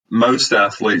most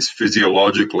athletes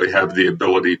physiologically have the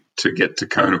ability to get to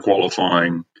Kona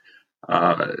qualifying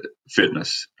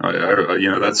fitness.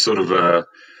 That's sort of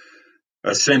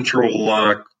a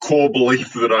central core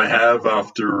belief that I have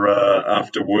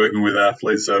after working with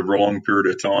athletes over a long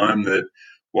period of time, that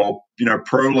while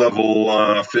pro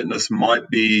level fitness might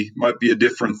be a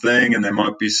different thing, and there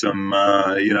might be some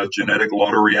genetic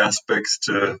lottery aspects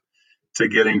to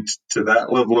getting to that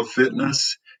level of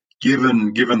fitness,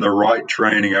 given the right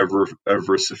training over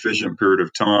a sufficient period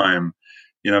of time,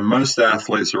 most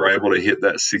athletes are able to hit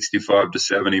that 65 to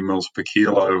 70 mils per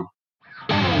kilo.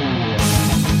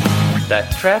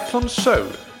 That Triathlon Show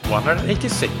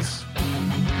 186.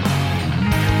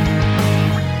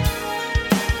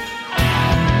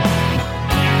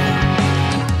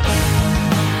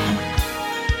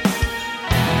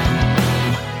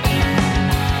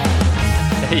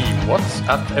 Hey, what's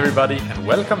up everybody, and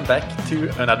welcome back to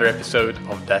another episode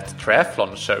of That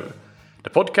Triathlon Show, the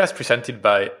podcast presented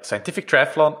by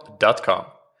scientifictriathlon.com.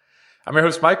 I'm your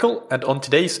host Michael, and on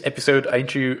today's episode I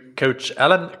interview Coach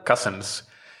Alan Couzens.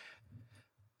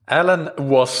 Alan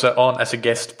was on as a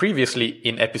guest previously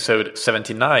in episode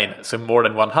 79, so more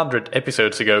than 100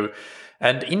 episodes ago.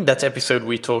 And in that episode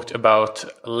we talked about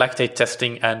lactate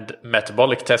testing and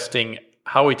metabolic testing,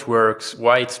 how it works,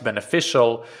 why it's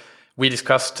beneficial. We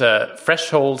discussed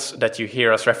thresholds that you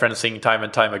hear us referencing time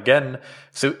and time again.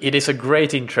 So it is a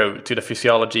great intro to the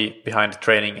physiology behind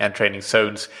training and training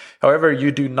zones. However,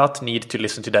 you do not need to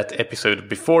listen to that episode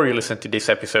before you listen to this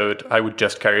episode. I would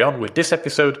just carry on with this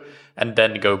episode and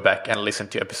then go back and listen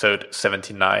to episode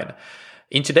 79.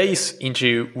 In today's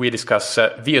interview, we discuss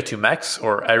VO2 max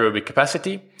or aerobic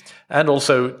capacity, and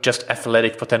also just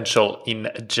athletic potential in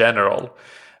general.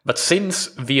 But since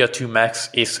VO2 max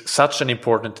is such an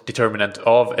important determinant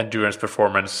of endurance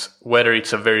performance, whether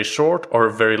it's a very short or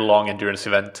a very long endurance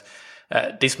event,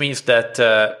 this means that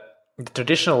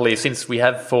traditionally, since we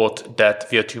have thought that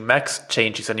VO2 max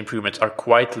changes and improvements are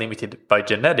quite limited by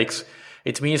genetics,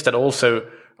 it means that also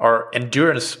our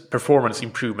endurance performance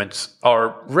improvements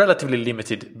are relatively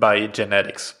limited by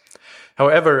genetics.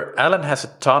 However, Alan has a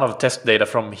ton of test data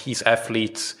from his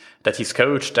athletes that he's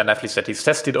coached and athletes that he's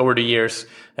tested over the years.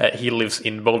 He lives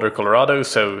in Boulder, Colorado,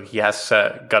 so he has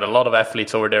got a lot of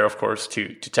athletes over there, of course,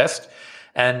 to test.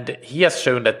 And he has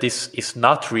shown that this is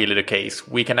not really the case.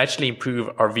 We can actually improve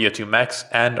our VO2 max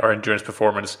and our endurance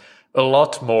performance a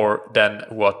lot more than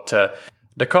what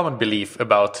the common belief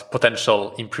about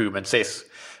potential improvements is.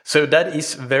 So that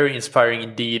is very inspiring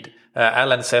indeed.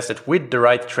 Alan says that with the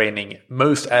right training,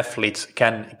 most athletes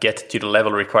can get to the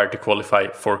level required to qualify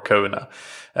for Kona.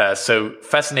 So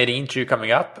fascinating interview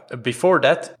coming up. Before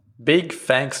that, big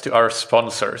thanks to our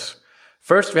sponsors.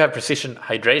 First, we have Precision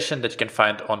Hydration that you can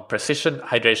find on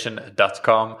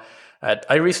precisionhydration.com.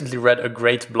 I recently read a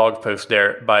great blog post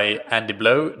there by Andy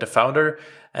Blow, the founder,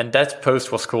 and that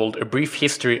post was called A Brief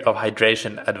History of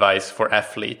Hydration Advice for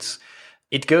Athletes.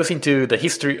 It goes into the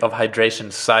history of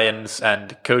hydration science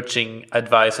and coaching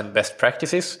advice and best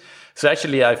practices. So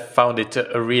actually, I found it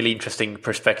a really interesting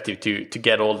perspective to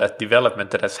get all that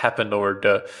development that has happened over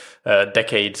the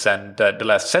decades and the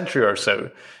last century or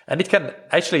so. And it can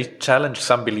actually challenge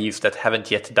some beliefs that haven't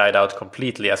yet died out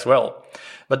completely as well.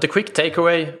 But the quick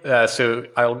takeaway, so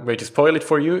I'll going to spoil it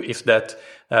for you, is that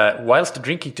whilst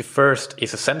drinking to first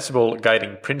is a sensible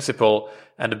guiding principle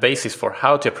and the basis for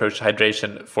how to approach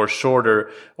hydration for shorter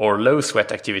or low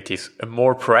sweat activities, a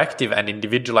more proactive and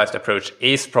individualized approach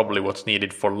is probably what's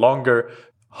needed for longer,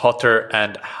 hotter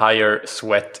and higher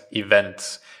sweat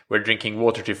events, where drinking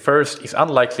water to first is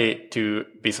unlikely to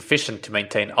be sufficient to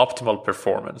maintain optimal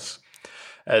performance.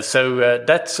 So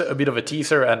that's a bit of a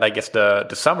teaser, and I guess the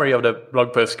summary of the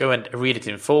blog post, go and read it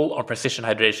in full on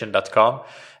precisionhydration.com.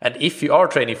 And if you are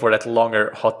training for that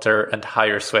longer, hotter and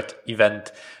higher sweat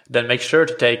event, then make sure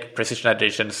to take Precision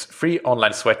Hydration's free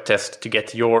online sweat test to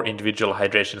get your individual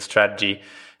hydration strategy,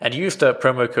 and use the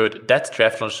promo code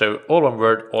THATTRIATHLONSHOW, all one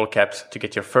word, all caps, to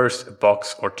get your first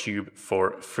box or tube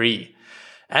for free.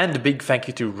 And a big thank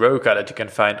you to Roka that you can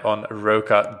find on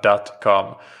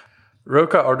roka.com.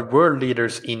 Roka are the world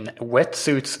leaders in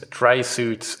wetsuits,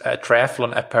 tri-suits,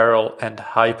 triathlon apparel and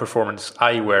high-performance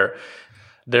eyewear.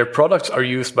 Their products are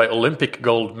used by Olympic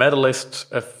gold medalists,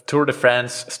 Tour de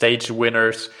France stage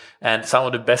winners, and some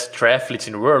of the best triathletes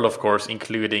in the world, of course,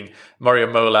 including Mario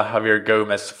Mola, Javier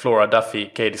Gomez, Flora Duffy,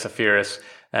 Katie Zafiris,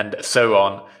 and so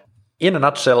on. In a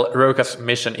nutshell, Roka's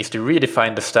mission is to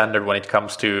redefine the standard when it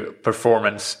comes to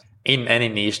performance in any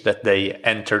niche that they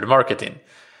enter the market in.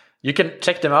 You can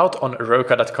check them out on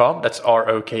roka.com, that's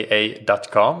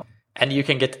roka.com, and you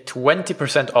can get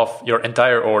 20% off your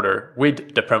entire order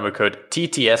with the promo code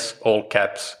TTS, all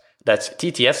caps. That's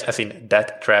TTS as in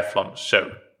That Triathlon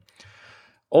Show.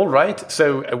 All right,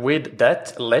 so with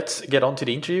that, let's get on to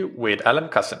the interview with Alan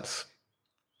Couzens.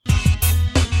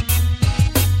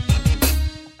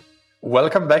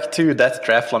 Welcome back to That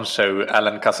Triathlon Show,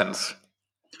 Alan Couzens.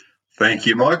 Thank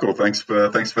you, Michael. Thanks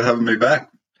for having me back.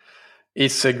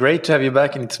 It's great to have you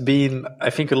back, and it's been,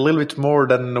 I think, a little bit more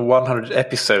than 100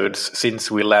 episodes since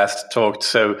we last talked.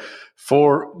 So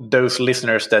for those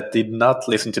listeners that did not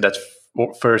listen to that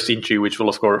first interview, which we'll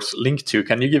of course link to,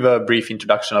 can you give a brief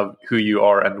introduction of who you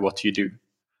are and what you do?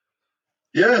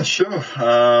 Yeah, sure.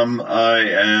 I'm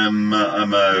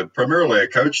primarily a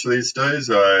coach these days.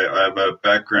 I have a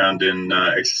background in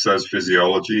exercise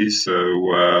physiology,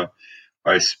 so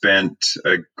I spent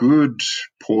a good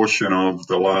portion of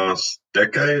the last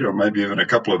decade, or maybe even a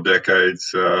couple of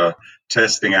decades,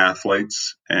 testing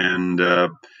athletes, and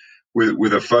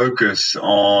with a focus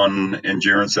on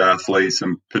endurance athletes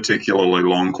and particularly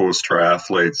long course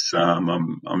triathletes.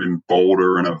 I'm in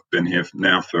Boulder, and I've been here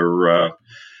now for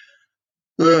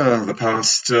the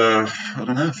past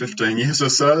 15 years or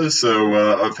so.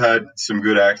 So I've had some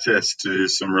good access to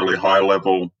some really high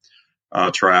level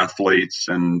triathletes,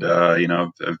 and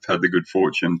I've had the good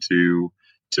fortune to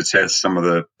test some of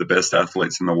the best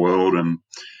athletes in the world,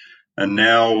 and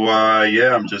now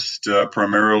I'm just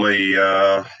primarily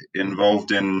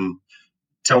involved in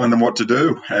telling them what to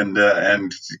do,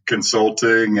 and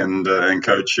consulting and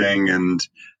coaching, and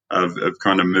I've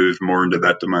kind of moved more into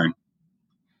that domain.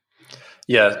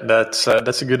 Yeah, that's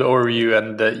a good overview,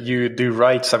 and you do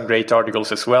write some great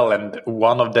articles as well. And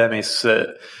one of them is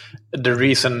the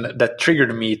reason that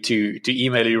triggered me to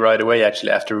email you right away.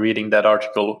 Actually, after reading that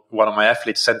article, one of my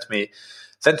athletes sent me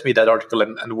that article,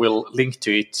 and we'll link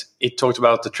to it. It talked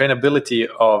about the trainability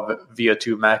of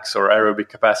VO2 max or aerobic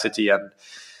capacity,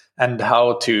 and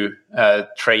how to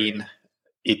train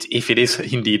it if it is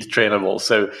indeed trainable.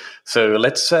 So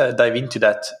let's dive into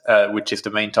that, which is the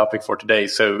main topic for today.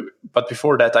 So, but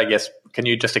before that, I guess, can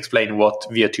you just explain what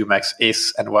VO2 max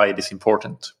is and why it is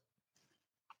important?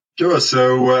 Sure.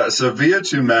 So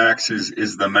VO2 max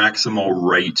is the maximal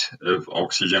rate of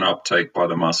oxygen uptake by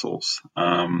the muscles,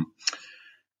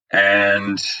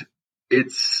 and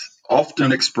it's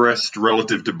often expressed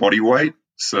relative to body weight.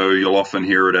 So you'll often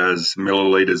hear it as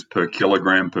milliliters per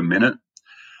kilogram per minute.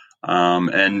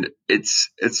 And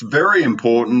it's very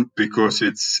important because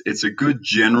it's a good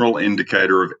general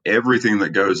indicator of everything that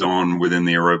goes on within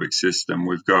the aerobic system.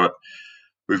 We've got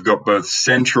both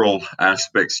central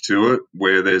aspects to it,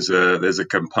 where there's a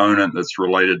component that's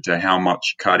related to how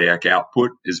much cardiac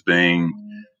output is being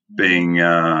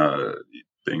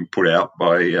put out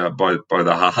by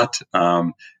the heart,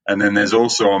 and then there's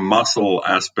also a muscle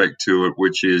aspect to it,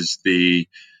 which is the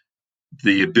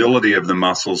ability of the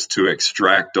muscles to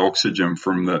extract oxygen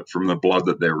from the blood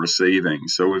that they're receiving.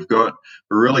 So we're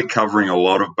really covering a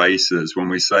lot of bases. When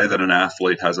we say that an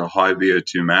athlete has a high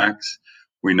VO2 max,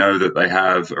 we know that they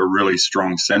have a really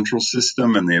strong central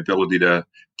system and the ability to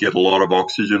get a lot of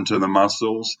oxygen to the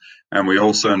muscles. And we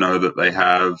also know that they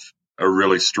have a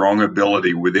really strong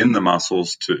ability within the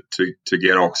muscles to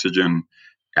get oxygen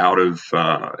out of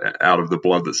the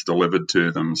blood that's delivered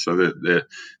to them, so that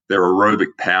their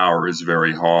aerobic power is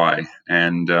very high.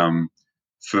 And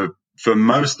for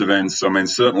most events, I mean,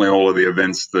 certainly all of the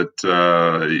events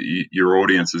that your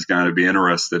audience is going to be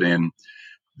interested in,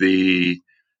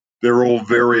 they're all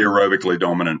very aerobically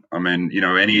dominant. I mean,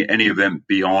 any event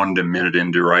beyond a minute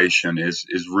in duration is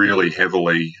really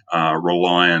heavily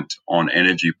reliant on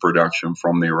energy production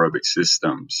from the aerobic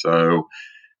system. So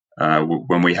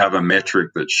when we have a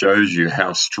metric that shows you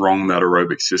how strong that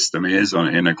aerobic system is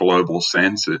in a global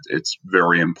sense, it's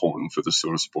very important for the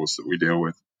sort of sports that we deal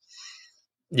with.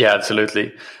 Yeah,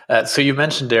 absolutely. So you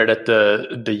mentioned there that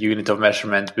the unit of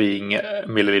measurement being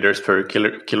milliliters per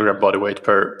kilogram body weight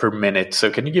per minute.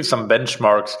 So can you give some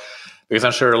benchmarks? Because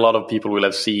I'm sure a lot of people will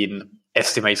have seen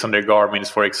estimates on their Garmins,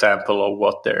 for example, of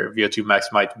what their VO2 max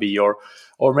might be, or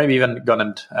maybe even gone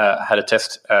and had a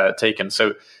test taken.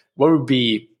 So what would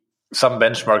be some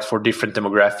benchmarks for different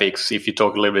demographics, if you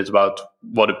talk a little bit about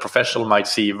what a professional might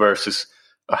see versus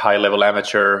a high-level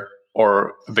amateur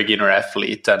or a beginner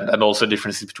athlete, and also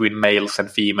differences between males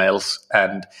and females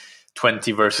and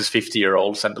 20 versus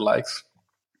 50-year-olds and the likes?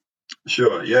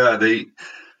 Sure. Yeah, the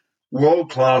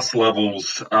world-class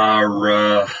levels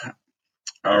are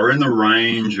in the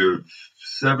range of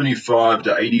 75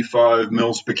 to 85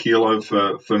 mils per kilo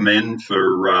for men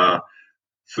for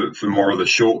more of the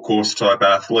short course type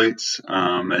athletes,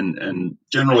 and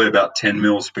generally about 10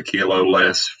 mils per kilo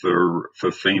less for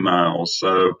females.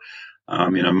 So,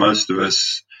 most of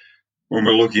us when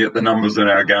we're looking at the numbers that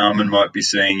our Garmin might be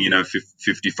seeing,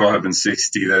 55 and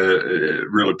 60, that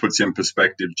really puts in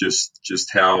perspective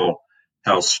just how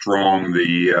strong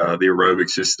the aerobic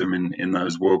system in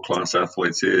those world-class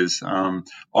athletes is.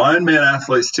 Ironman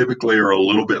athletes typically are a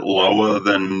little bit lower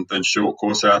than short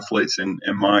course athletes in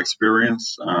my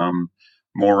experience.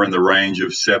 More in the range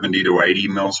of 70 to 80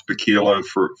 mils per kilo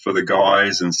for the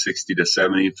guys and 60 to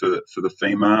 70 for the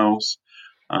females.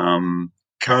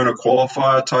 Kona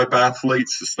qualifier type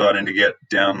athletes are starting to get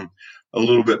down a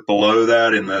little bit below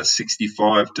that in the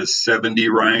 65 to 70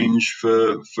 range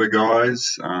for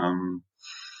guys. And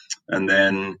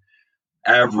then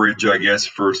average, I guess,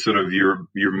 for sort of your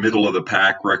middle of the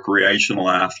pack recreational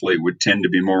athlete would tend to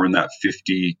be more in that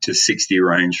 50 to 60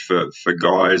 range for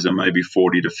guys, and maybe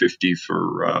 40 to 50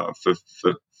 for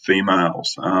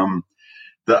females.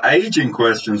 The aging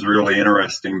question is really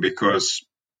interesting because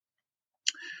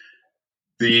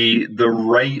the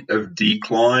rate of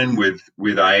decline with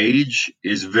age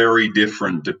is very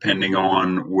different depending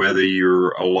on whether you're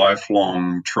a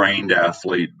lifelong trained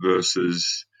athlete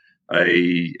versus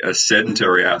a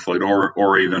sedentary athlete,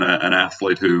 or even an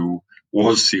athlete who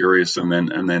was serious and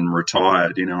then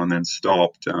retired, and then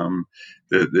stopped.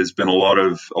 There's been a lot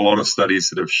of studies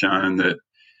that have shown that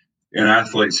in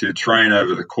athletes who train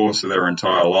over the course of their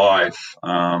entire life,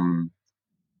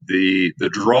 the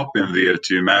drop in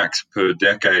VO2 max per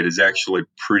decade is actually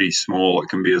pretty small. It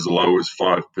can be as low as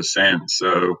 5%.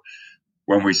 So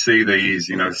when we see these,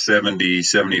 70,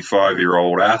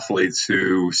 75-year-old athletes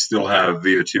who still have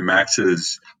VO2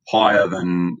 maxes higher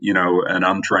than, an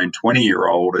untrained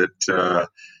 20-year-old,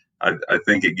 I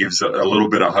think it gives a little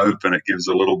bit of hope, and it gives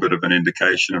a little bit of an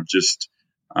indication of just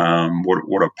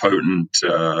what a potent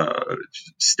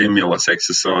stimulus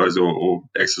exercise or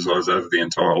exercise over the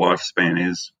entire lifespan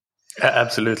is.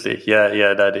 Absolutely.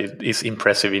 Yeah, that is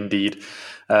impressive indeed.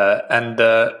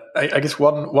 I guess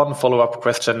one follow-up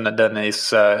question then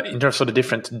is, in terms of the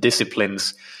different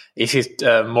disciplines, is it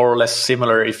more or less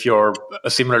similar if you're a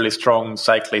similarly strong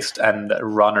cyclist and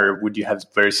runner? Would you have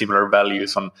very similar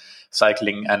values on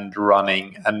cycling and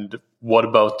running? And what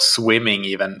about swimming,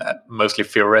 even mostly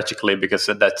theoretically, because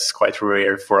that's quite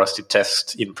rare for us to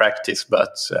test in practice.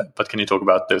 But can you talk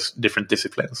about those different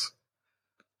disciplines?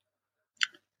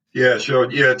 Yeah, sure.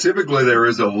 Yeah, typically there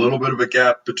is a little bit of a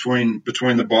gap between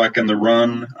the bike and the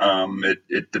run.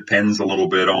 It depends a little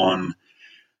bit on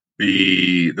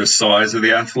the size of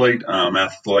the athlete.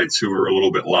 Athletes who are a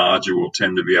little bit larger will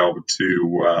tend to be able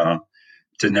to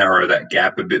narrow that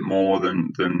gap a bit more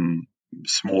than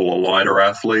smaller, lighter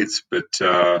athletes. But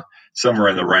somewhere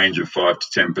in the range of 5 to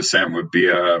 10% would be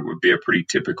a pretty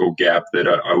typical gap that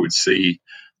I would see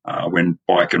when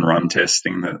bike and run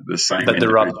testing the same. The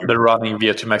running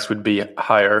VO2 max would be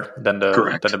higher than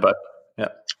the bike.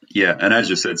 Yeah, and as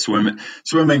you said, swimming.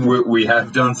 We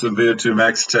have done some VO2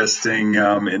 max testing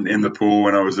in the pool.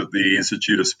 When I was at the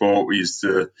Institute of Sport, we used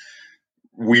to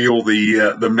wheel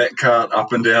the Met cart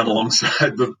up and down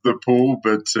alongside the pool.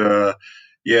 But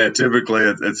typically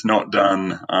it's not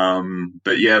done.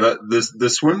 But yeah, the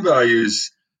swim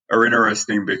values are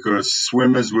interesting because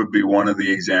swimmers would be one of the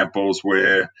examples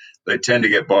where they tend to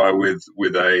get by with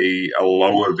a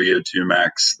lower VO2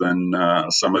 max than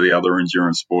some of the other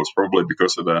endurance sports, probably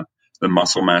because of the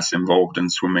muscle mass involved in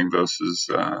swimming versus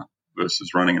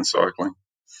running and cycling.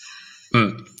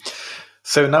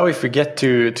 So now if we get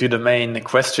to the main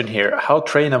question here, how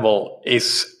trainable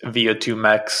is VO2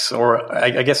 max, or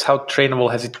I guess how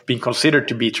trainable has it been considered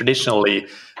to be traditionally,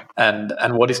 and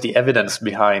what is the evidence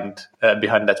behind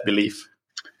that belief?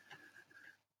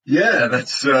 Yeah,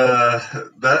 that's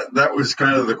that was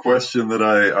kind of the question that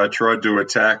I tried to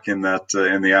attack in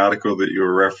the article that you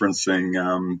were referencing,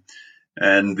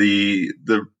 and the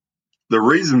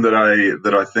reason that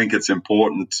I think it's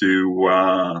important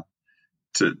to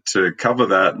cover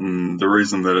that, and the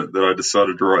reason that I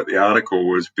decided to write the article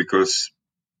was because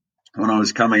when I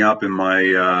was coming up in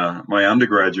my my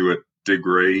undergraduate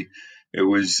degree, it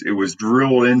was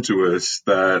drilled into us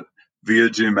that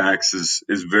VO2 max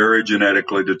is very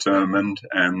genetically determined,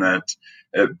 and that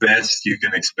at best you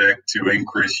can expect to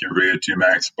increase your VO2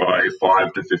 max by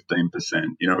 5 to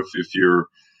 15%.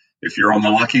 If you're on the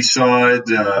lucky side,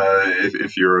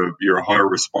 if you're a high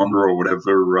responder or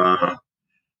whatever.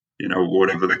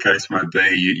 Whatever the case might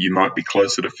be, you might be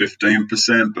closer to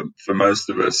 15%, but for most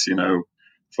of us,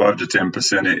 5 to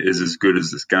 10% is as good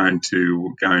as it's going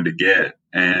to get.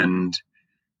 And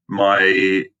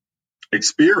my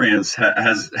experience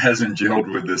hasn't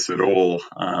gelled with this at all.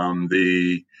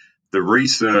 The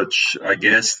research, I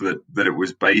guess, that it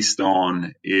was based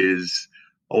on is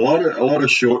a lot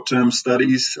of short-term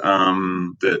studies.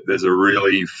 There's a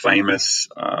really famous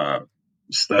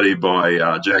study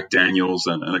by Jack Daniels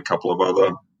and a couple of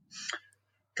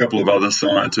other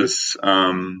scientists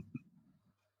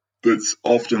that's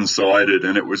often cited,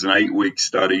 and it was an 8-week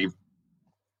study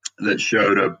that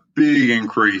showed a big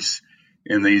increase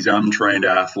in these untrained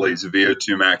athletes'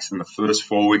 VO2 max in the first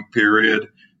 4-week period,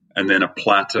 and then a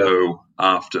plateau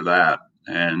after that.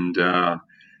 And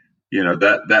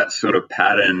that sort of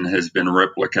pattern has been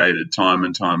replicated time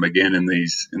and time again in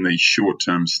these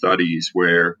short-term studies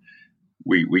where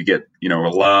we get a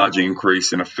large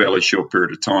increase in a fairly short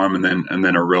period of time, and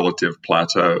then a relative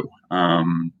plateau.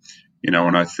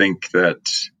 And I think that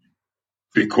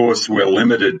because we're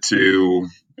limited to,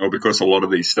 or because a lot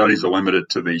of these studies are limited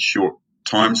to these short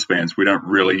time spans, we don't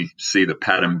really see the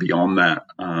pattern beyond that.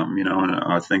 And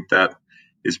I think that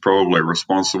is probably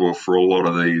responsible for a lot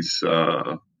of these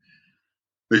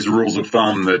rules of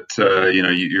thumb that,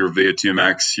 your VO2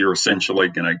 max, you're essentially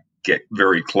going to get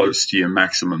very close to your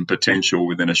maximum potential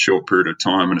within a short period of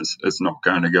time, and it's not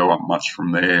going to go up much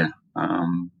from there.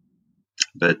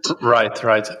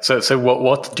 Right. So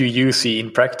what do you see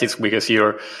in practice? Because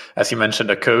you're, as you mentioned,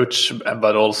 a coach,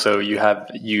 but also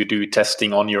you do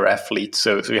testing on your athletes.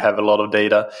 So you have a lot of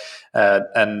data,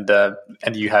 and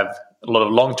you have a lot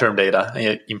of long-term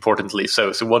data. Importantly,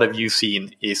 so what have you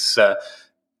seen is I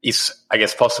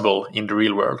guess possible in the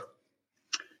real world?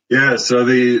 Yeah. So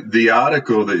the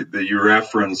article that you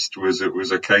referenced was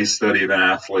a case study of an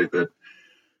athlete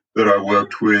that I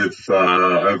worked with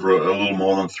over a little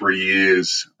more than 3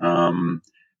 years,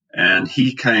 and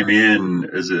he came in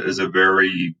as a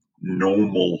very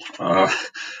normal,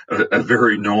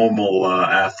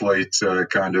 athlete,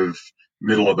 kind of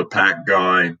middle of the pack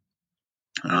guy.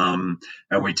 And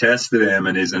we tested him,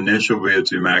 and his initial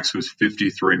VO2 max was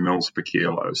 53 mils per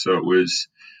kilo. So it was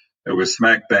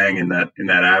smack bang in that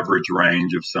average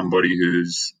range of somebody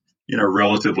who's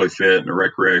relatively fit and a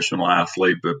recreational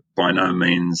athlete, but by no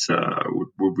means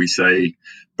would we say,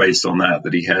 based on that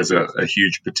he has a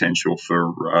huge potential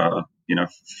for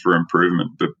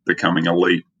improvement, but becoming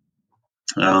elite.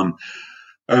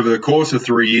 Over the course of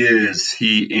 3 years,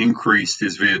 he increased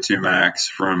his VO2 max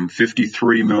from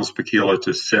 53 mils per kilo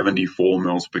to 74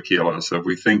 mils per kilo. So if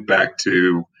we think back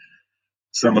to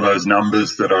some of those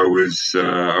numbers that I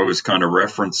was kind of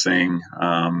referencing,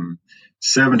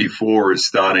 74 is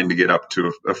starting to get up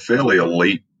to a fairly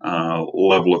elite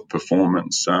level of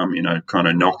performance, kind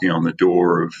of knocking on the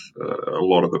door of a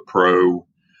lot of the pro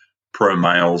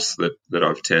males that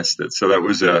I've tested. So that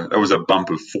was a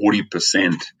bump of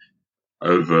 40%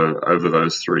 over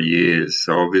those 3 years.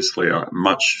 So obviously a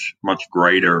much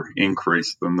greater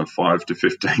increase than the 5 to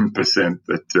 15%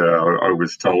 that I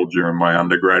was told during my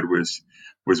undergrad was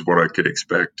what I could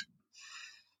expect.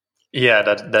 Yeah,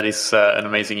 that is an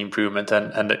amazing improvement,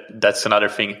 and that's another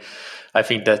thing I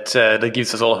think that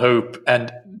gives us all hope.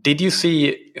 And did you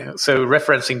see, so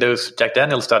referencing those Jack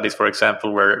Daniels studies, for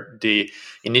example, where the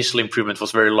initial improvement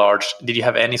was very large, did you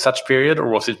have any such period, or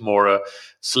was it more a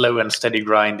slow and steady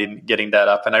grind in getting that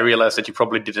up? And I realized that you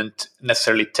probably didn't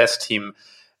necessarily test him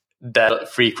that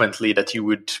frequently that you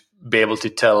would be able to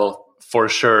tell for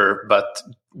sure, but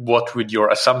what would your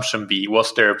assumption be?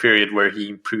 Was there a period where he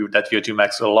improved that VO2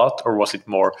 max a lot, or was it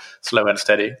more slow and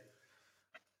steady?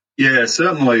 Yeah,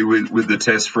 certainly with the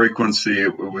test frequency,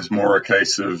 it was more a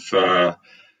case of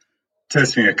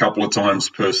testing a couple of times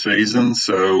per season.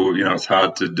 So, it's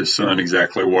hard to discern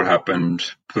exactly what happened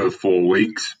per 4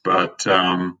 weeks, but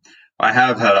I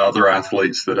have had other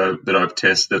athletes that I've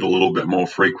tested a little bit more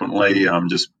frequently,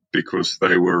 just because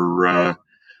they were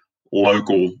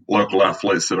local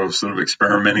athletes that I was sort of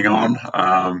experimenting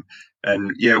on.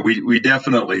 And yeah, we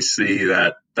definitely see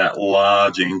that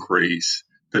large increase,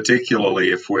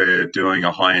 particularly if we're doing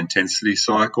a high intensity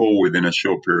cycle within a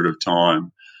short period of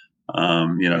time.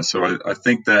 So I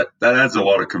think that adds a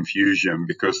lot of confusion,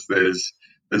 because there's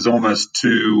almost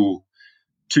two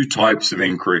types of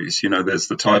increase. There's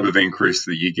the type of increase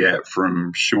that you get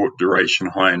from short duration,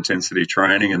 high intensity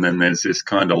training. And then there's this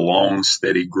kind of long,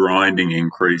 steady grinding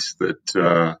increase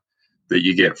that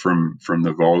you get from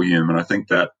the volume. And I think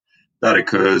that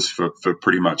occurs for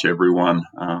pretty much everyone.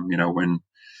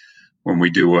 When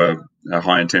we do a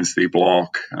high intensity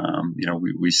block,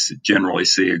 we generally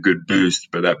see a good boost,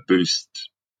 but that boost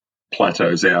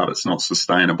plateaus out. It's not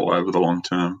sustainable over the long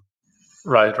term.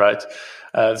 Right.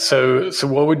 So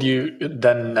what would you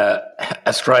then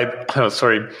ascribe?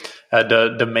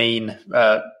 The main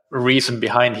reason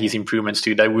behind his improvements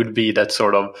to? That would be that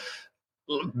sort of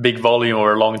big volume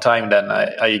over a long time, then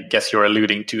I guess you're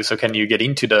alluding to. So can you get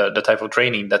into the type of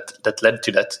training that led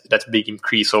to that big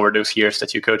increase over those years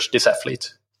that you coached this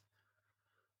athlete?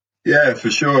 Yeah, for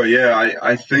sure. Yeah,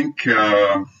 I think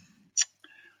the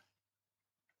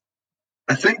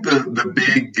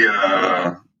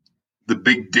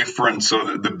big difference,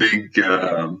 or the big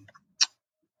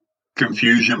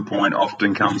confusion point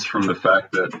often comes from the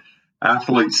fact that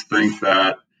athletes think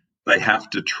that they have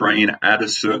to train at a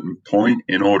certain point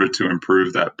in order to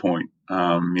improve that point.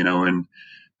 And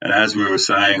as we were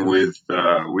saying with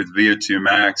VO2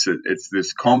 max, it's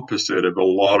this composite of a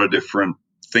lot of different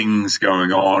things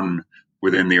going on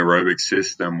within the aerobic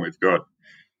system. We've got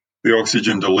the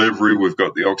oxygen delivery, we've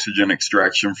got the oxygen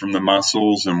extraction from the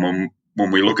muscles, and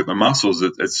when we look at the muscles,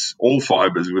 it's all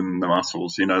fibers within the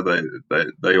muscles.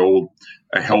 They all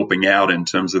are helping out in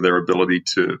terms of their ability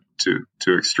to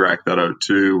extract that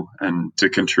O2 and to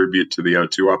contribute to the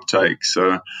O2 uptake.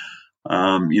 So,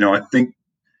 I think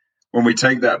when we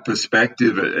take that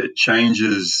perspective, it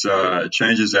changes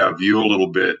our view a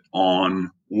little bit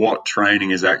on what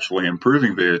training is actually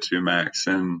improving VO2 max.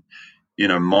 And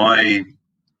my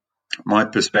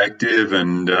perspective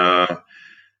and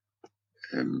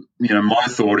my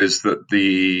thought is that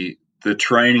the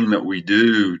training that we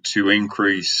do to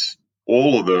increase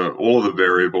all of the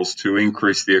variables, to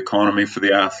increase the economy for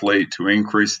the athlete, to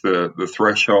increase the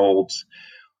thresholds,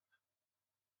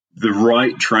 the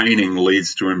right training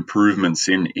leads to improvements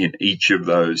in each of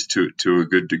those to a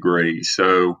good degree.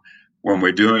 So when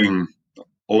we're doing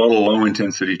a lot of low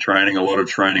intensity training, a lot of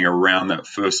training around that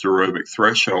first aerobic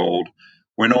threshold,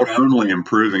 we're not only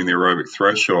improving the aerobic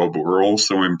threshold, but we're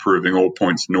also improving all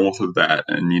points north of that.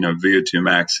 And, VO2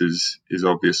 max is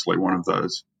obviously one of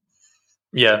those.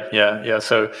 Yeah.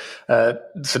 So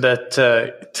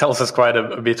that tells us quite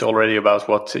a bit already about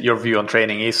what your view on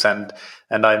training is, and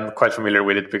I'm quite familiar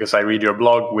with it because I read your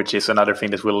blog, which is another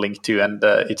thing that we'll link to, and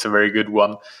it's a very good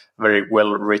one, very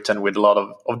well written with a lot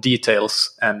of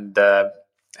details and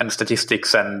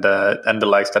statistics and the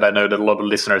likes that I know that a lot of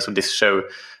listeners of this show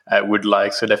would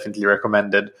like. So definitely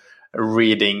recommended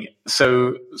reading.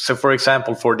 So for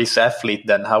example, for this athlete,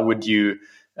 then how would you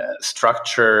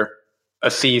structure a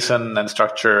season and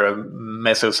structure a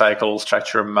mesocycle,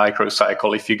 structure a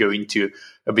microcycle if you go into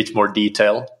a bit more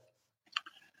detail?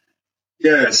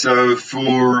 Yeah, so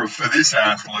for this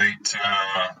athlete,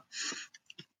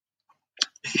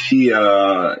 he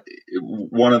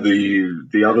one of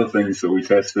the other things that we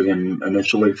tested him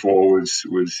initially for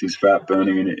was his fat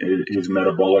burning and his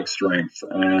metabolic strength,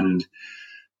 and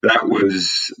that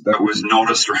was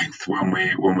not a strength when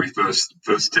we first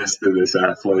tested this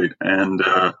athlete, and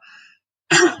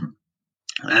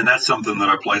that's something that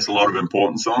I place a lot of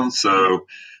importance on. So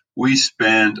we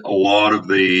spent a lot of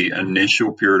the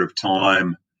initial period of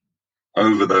time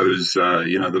over those,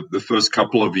 the first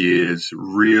couple of years,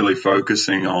 really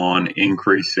focusing on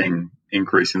increasing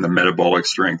the metabolic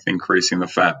strength, increasing the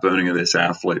fat burning of this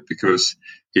athlete, because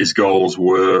his goals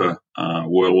were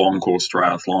long course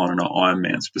triathlon and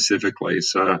Ironman specifically.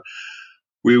 So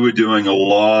we were doing a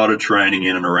lot of training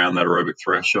in and around that aerobic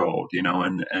threshold,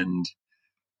 and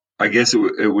I guess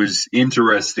it was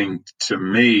interesting to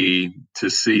me to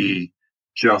see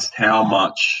just how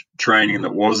much training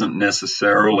that wasn't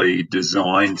necessarily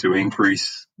designed to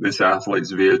increase this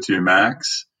athlete's VO2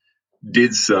 max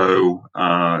did so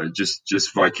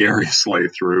just vicariously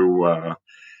through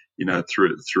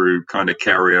through kind of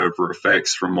carryover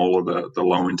effects from all of the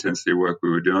low intensity work we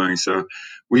were doing. So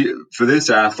for this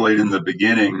athlete in the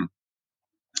beginning,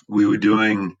 we were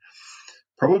doing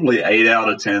probably 8 out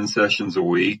of 10 sessions a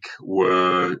week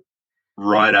were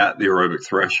right at the aerobic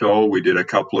threshold. We did a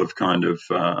couple of kind of,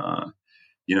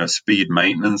 speed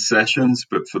maintenance sessions,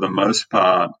 but for the most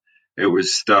part, it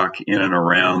was stuck in and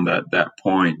around that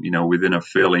point, within a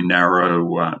fairly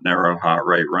narrow heart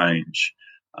rate range.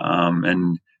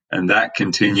 And that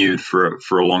continued for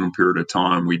a long period of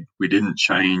time. We didn't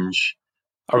change.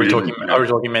 Are we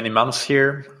talking many months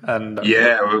here? And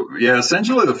yeah.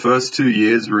 Essentially, the first 2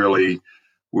 years really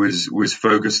was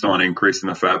focused on increasing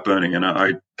the fat burning, and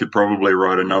I could probably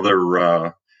write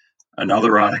another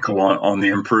article on the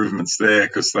improvements there,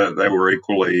 because they were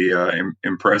equally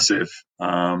impressive.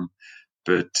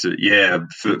 But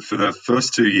for the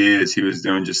first 2 years, he was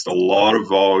doing just a lot of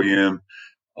volume,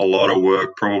 a lot of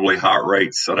work, probably heart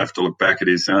rates. I'd have to look back at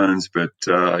his zones, but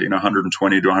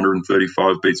 120 to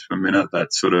 135 beats per minute,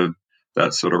 that sort of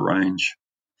range.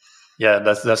 Yeah,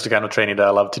 that's the kind of training that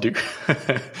I love to do.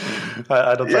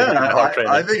 I don't think hard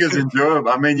training. I think it's enjoyable.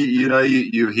 I mean,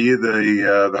 you hear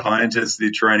the high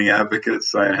intensity training advocates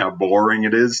saying how boring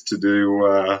it is to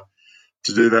do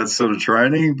to do that sort of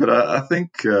training. But I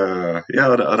think, I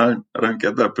don't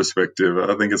get that perspective.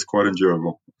 I think it's quite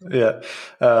enjoyable. Yeah.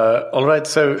 All right.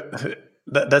 So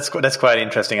that's quite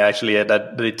interesting, actually.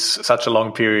 That it's such a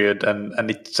long period,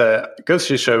 and it goes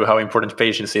to show how important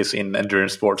patience is in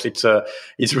endurance sports.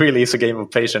 It really is a game of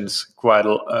patience, quite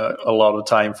a lot of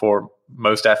time for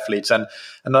most athletes. And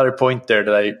another point there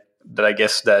that I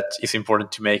guess that is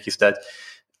important to make is that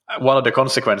one of the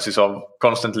consequences of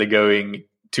constantly going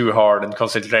too hard and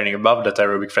constantly training above that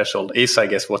aerobic threshold is, I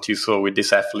guess, what you saw with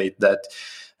this athlete, that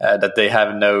they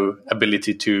have no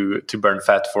ability to burn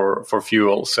fat for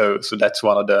fuel. So that's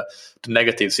one of the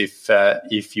negatives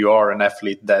if you are an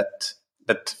athlete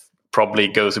that probably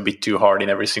goes a bit too hard in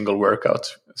every single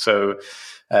workout. So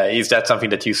is that something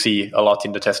that you see a lot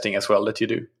in the testing as well that you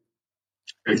do?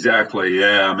 Exactly.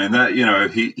 Yeah. I mean, that,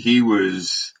 he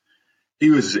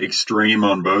was extreme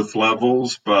on both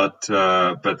levels, but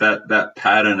that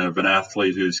pattern of an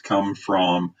athlete who's come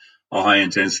from a high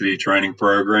intensity training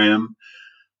program,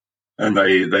 and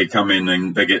they come in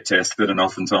and they get tested, and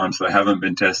oftentimes they haven't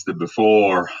been tested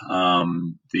before.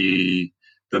 The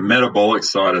metabolic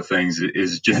side of things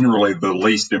is generally the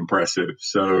least impressive.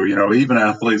 So, even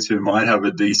athletes who might have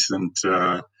a decent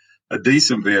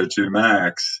VO2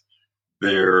 max,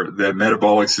 their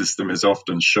metabolic system is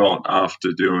often shot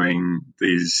after doing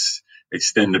these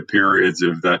extended periods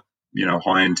of that,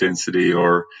 high intensity,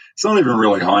 or it's not even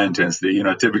really high intensity.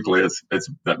 Typically it's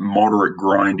that moderate,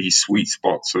 grindy, sweet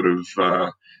spot sort of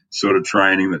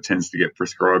training that tends to get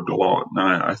prescribed a lot. And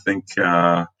I think,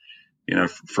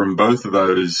 from both of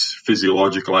those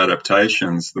physiological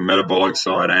adaptations, the metabolic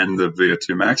side and the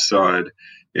VO2 max side,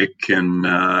 it can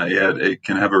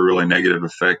have a really negative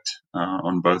effect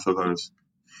on both of those.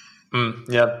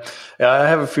 Yeah, I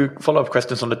have a few follow-up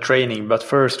questions on the training, but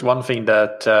first, one thing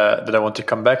that I want to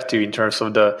come back to in terms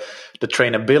of the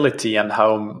trainability and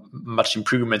how much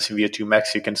improvements in VO2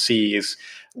 max you can see is,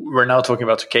 we're now talking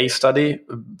about a case study,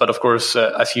 but of course,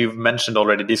 as you've mentioned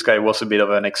already, this guy was a bit of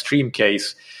an extreme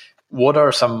case. What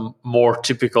are some more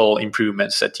typical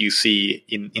improvements that you see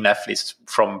in athletes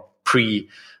from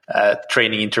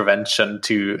training intervention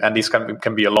to, and this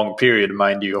can be a long period,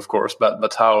 mind you, of course,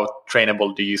 but how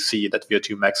trainable do you see that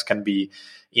VO2 max can be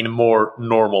in more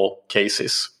normal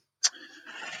cases?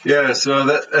 Yeah, so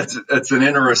that's an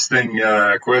interesting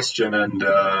question, and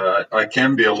I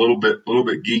can be a little bit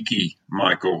geeky,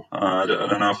 Michael. I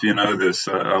don't know if you know this.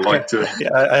 I like to.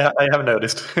 Yeah, I have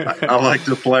noticed. I like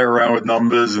to play around with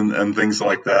numbers and things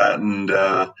like that. And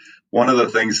one of the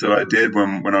things that I did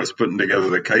when I was putting together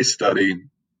the case study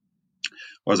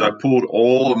was I pulled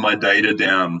all of my data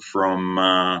down from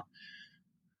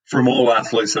all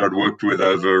athletes that I'd worked with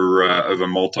over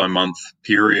multi-month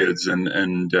periods,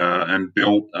 and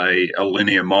built a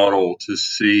linear model to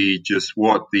see just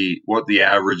what the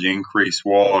average increase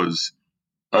was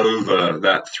over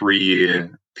that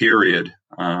 3-year period.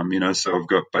 So I've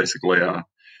got basically a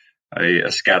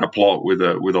scatter plot with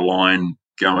a line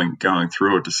going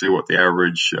through it to see what the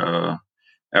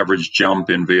average jump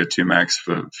in VO2 max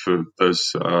for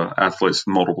those athletes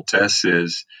with multiple tests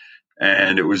is,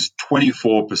 and it was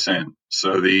 24%.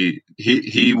 So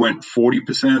he went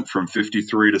 40% from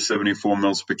 53 to 74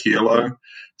 mils per kilo.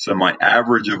 So my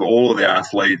average of all of the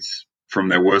athletes from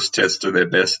their worst test to their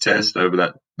best test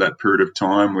over that period of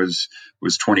time was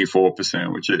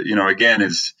 24%, which again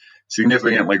is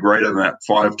significantly greater than that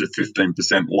 5 to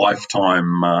 15%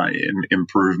 lifetime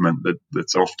improvement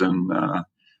that's often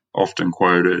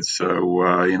quoted.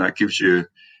 So it gives you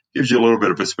a little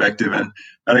bit of perspective. And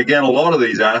again, a lot of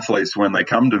these athletes, when they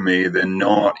come to me, they're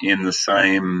not in the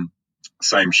same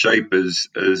shape as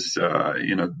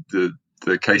the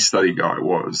case study guy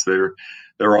was. They're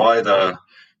either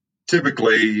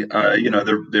typically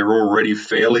they're already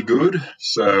fairly good.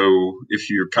 So if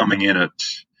you're coming in at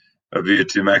a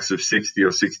VO2 max of 60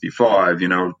 or 65,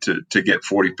 to get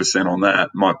 40% on that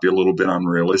might be a little bit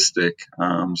unrealistic.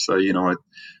 So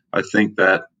I think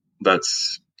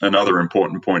that's another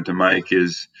important point to make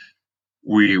is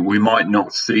we might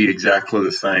not see exactly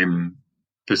the same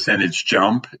percentage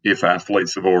jump if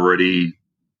athletes have already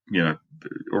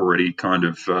kind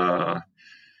of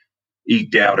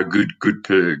eked out a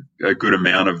good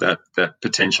amount of that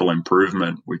potential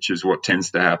improvement, which is what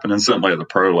tends to happen. And certainly at the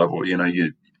pro level,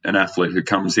 an athlete who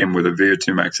comes in with a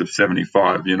VO2 max of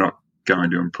 75, you're not going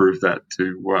to improve that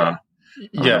to what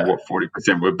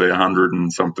 40% would be, 100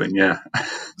 and something. Yeah.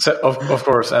 So of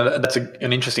course, and that's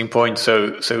an interesting point.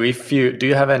 So if do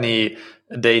you have any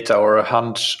data or a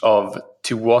hunch of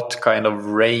to what kind of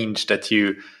range that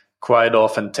you quite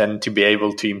often tend to be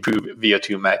able to improve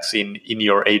VO2 max in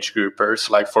your age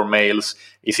groupers? Like for males,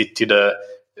 is it to the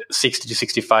 60 to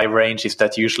 65 range, is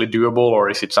that usually doable, or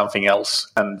is it something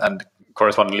else? And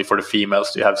correspondingly for the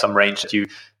females, do you have some range that you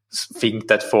think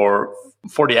that for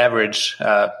the average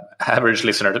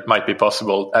listener that might be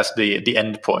possible as the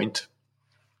end point?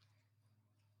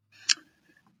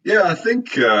 Yeah, I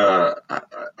think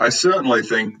I certainly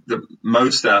think that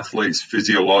most athletes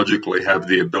physiologically have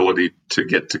the ability to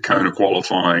get to Kona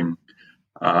qualifying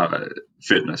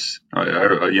fitness.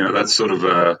 That's sort of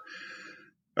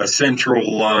a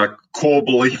central core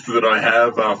belief that I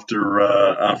have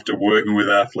after working with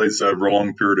athletes over a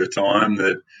long period of time.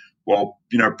 That while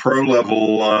pro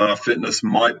level fitness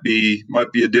might be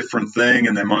a different thing,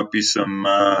 and there might be some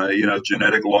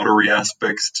genetic lottery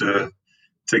aspects to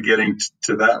getting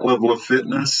to that level of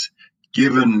fitness,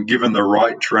 given the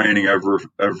right training over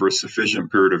a sufficient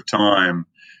period of time,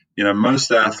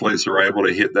 most athletes are able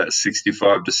to hit that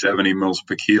 65 to 70 mils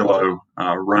per kilo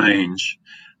range.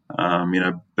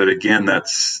 But again,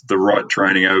 that's the right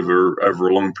training over a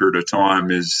long period of time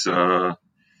is the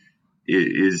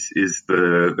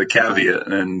caveat,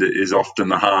 and is often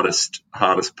the hardest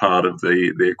part of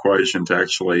the equation to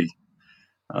actually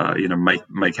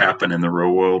make happen in the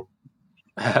real world.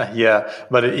 Yeah,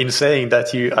 but in saying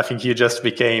that, I think you just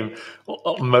became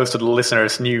most of the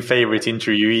listeners' new favorite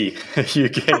interviewee. You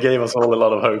gave us all a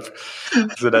lot of hope,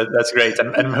 so that's great.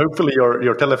 And hopefully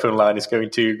your telephone line is going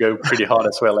to go pretty hard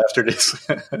as well after this.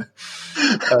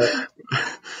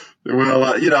 Well,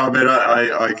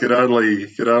 I could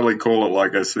only call it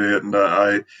like I see it, and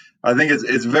I think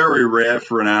it's very rare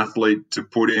for an athlete to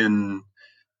put in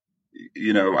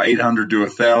 800 to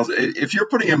 1,000. If you're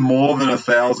putting in more than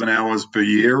 1,000 hours per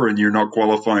year and you're not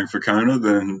qualifying for Kona,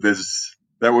 then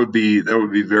that would be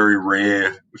very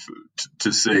rare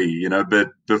to see. But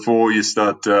before you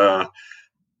start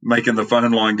making the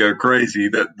phone line go crazy,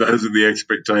 those are the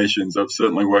expectations. I've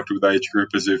certainly worked with age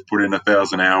groupers who've put in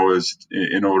 1,000 hours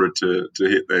in order to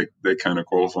hit their Kona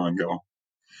qualifying goal.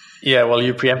 Yeah, well,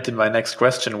 you preempted my next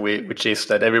question, which is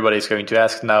that everybody's going to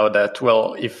ask now that,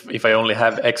 well, if I only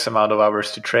have X amount of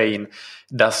hours to train,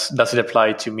 does it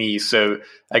apply to me? So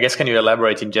I guess, can you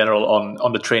elaborate in general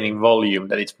on the training volume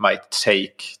that it might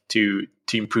take to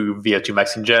improve VO2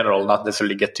 max in general, not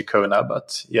necessarily get to Kona,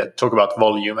 but talk about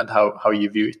volume and how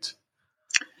you view it.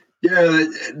 Yeah,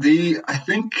 I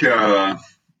think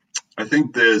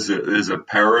there's a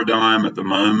paradigm at the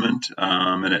moment,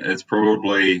 and it's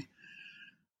probably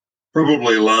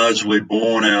largely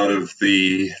born out of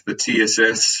the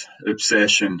TSS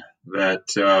obsession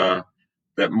that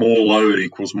more load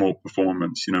equals more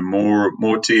performance.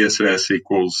 More TSS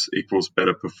equals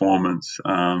better performance.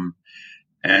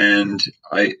 And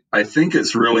I think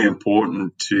it's really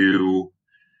important to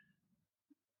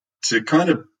kind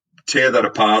of tear that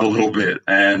apart a little bit,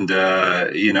 and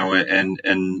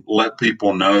and let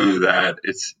people know that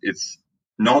it's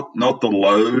not the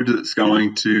load that's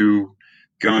going to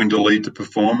lead to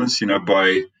performance.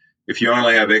 If you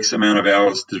only have X amount of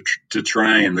hours to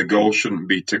train, the goal shouldn't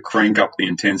be to crank up the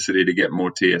intensity to get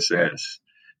more TSS.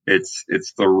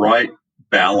 It's the right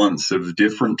balance of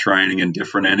different training and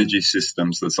different energy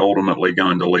systems that's ultimately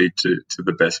going to lead to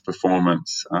the best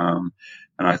performance. And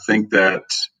I think that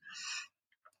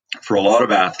for a lot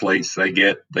of athletes, they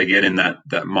get in that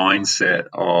mindset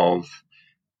of,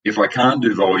 if I can't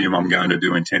do volume, I'm going to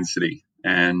do intensity.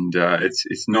 And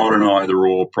it's not an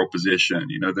either-or proposition.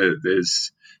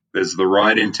 There's the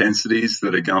right intensities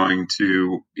that are going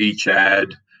to each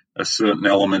add a certain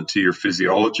element to your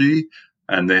physiology,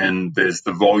 and then there's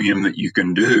the volume that you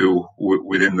can do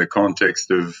within the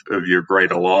context of your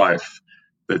greater life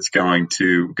that's going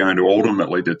to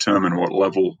ultimately determine what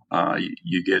level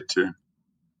you get to.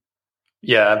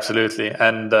 Yeah, absolutely.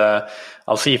 And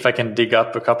I'll see if I can dig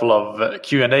up a couple of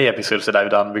Q&A episodes that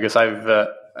I've done, because I've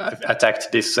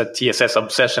attacked this TSS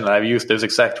obsession, and I've used those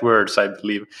exact words, I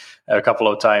believe, a couple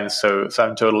of times. So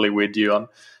I'm totally with you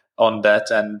on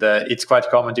that. And it's quite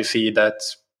common to see that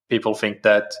people think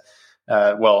that,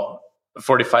 a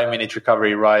 45-minute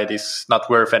recovery ride is not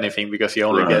worth anything because you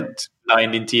only get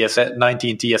 19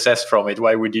 TSS from it.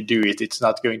 Why would you do it? It's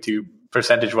not going to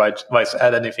percentage-wise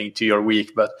add anything to your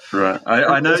week. But right,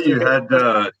 I know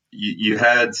you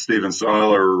had Stephen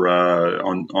Seiler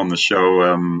on the show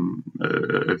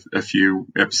a few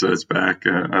episodes back.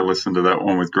 I listened to that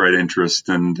one with great interest,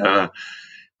 and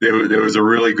there was a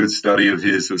really good study of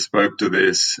his that spoke to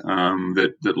this,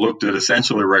 that looked at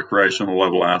essentially recreational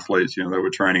level athletes. They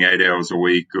were training 8 hours a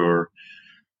week or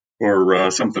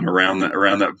something around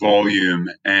that volume,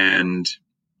 and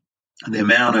the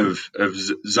amount of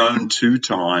zone 2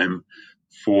 time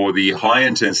for the high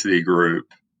intensity group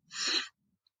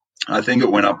I think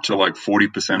it went up to like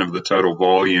 40% of the total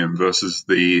volume versus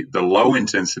the low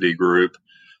intensity group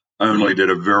only did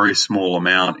a very small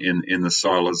amount in the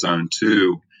Sila Zone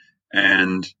 2.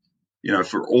 And,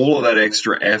 for all of that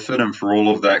extra effort and for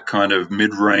all of that kind of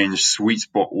mid-range sweet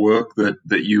spot work that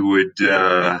you would,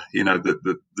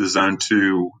 the Zone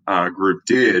 2 group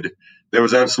did, there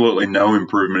was absolutely no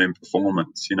improvement in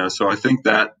performance, So I think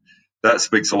that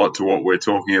speaks a lot to what we're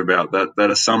talking about,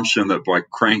 that assumption that by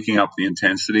cranking up the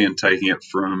intensity and taking it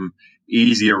from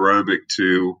easy aerobic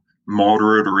to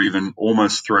moderate or even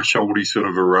almost thresholdy sort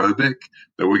of aerobic,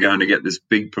 that we're going to get this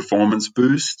big performance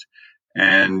boost.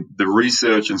 And the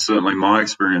research and certainly my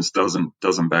experience doesn't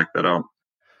back that up.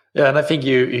 Yeah, and I think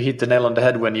you hit the nail on the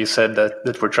head when you said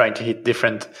that we're trying to hit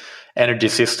different energy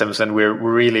systems, and we're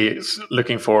really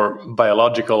looking for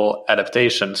biological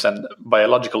adaptations and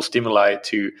biological stimuli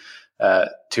to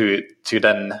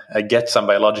then get some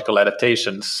biological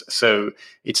adaptations. So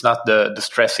it's not the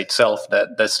stress itself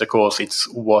that's the cause. It's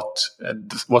what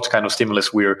kind of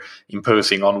stimulus we're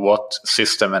imposing on what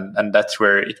system, and that's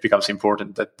where it becomes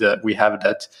important that we have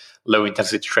that low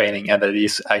intensity training, and that it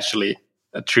is actually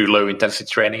a true low intensity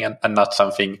training and not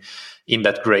something in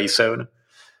that gray zone.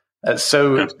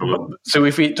 So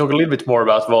if we talk a little bit more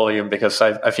about volume, because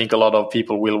I think a lot of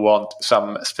people will want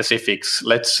some specifics.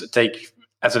 Let's take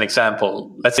as an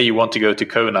example, let's say you want to go to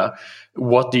Kona.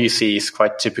 What do you see is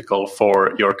quite typical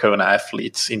for your Kona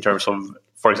athletes in terms of,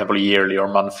 for example, yearly or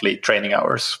monthly training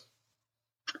hours?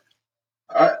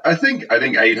 I think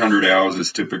 800 hours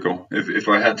is typical. If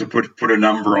I had to put a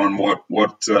number on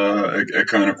what a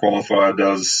Kona qualifier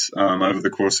does over the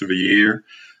course of a year,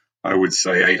 I would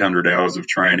say 800 hours of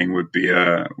training would be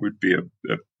a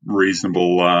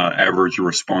reasonable average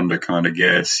responder kind of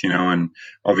guess, and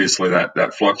obviously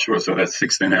that fluctuates. So that's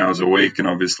 16 hours a week, and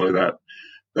obviously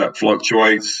that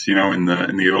fluctuates. In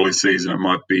the early season it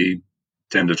might be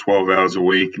 10 to 12 hours a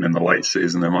week, and in the late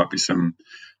season there might be some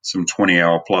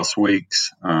 20-hour plus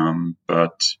weeks.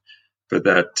 But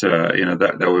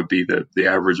that would be the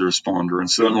average responder, and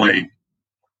certainly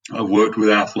I've worked with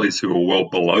athletes who are well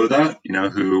below that,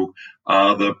 who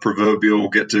are the proverbial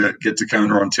get to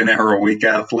Kona on 10-hour-a-week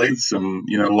athletes, and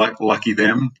lucky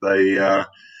them, they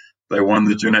won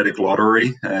the genetic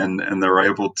lottery and they're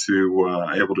able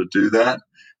to do that.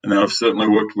 And then I've certainly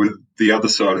worked with the other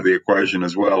side of the equation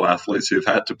as well, athletes who've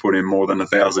had to put in more than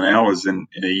 1,000 hours in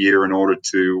a year in order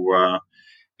to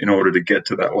get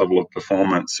to that level of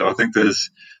performance. So I think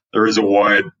there is a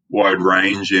wide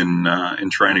range in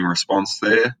training response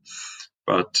there,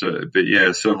 but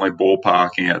yeah, certainly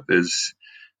ballparking it.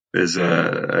 There's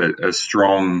a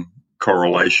strong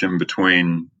correlation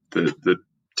between the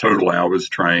total hours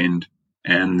trained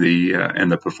and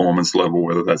the performance level,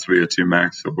 whether that's VO2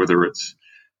 max or whether it's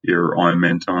your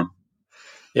Ironman time.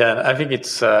 Yeah, I think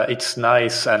it's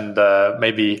nice and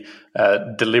maybe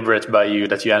deliberate by you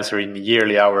that you answer in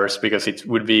yearly hours, because it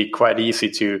would be quite easy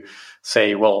to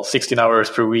say, well, 16 hours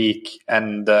per week,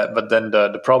 and but then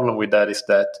the problem with that is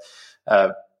that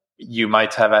you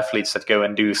might have athletes that go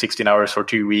and do 16 hours for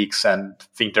 2 weeks and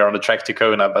think they're on the track to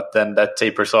Kona, but then that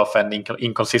tapers off and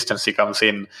inconsistency comes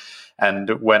in.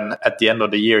 And when at the end of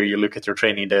the year you look at your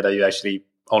training data, you actually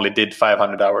only did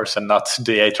 500 hours and not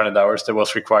the 800 hours that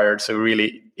was required. So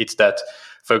really, it's that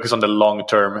focus on the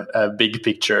long-term big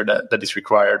picture that is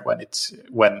required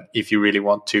if you really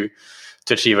want to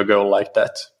achieve a goal like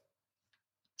that.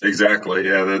 Exactly.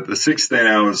 Yeah, the 16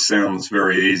 hours sounds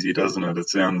very easy, doesn't it? It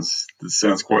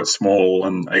sounds quite small,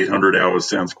 and 800 hours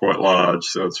sounds quite large.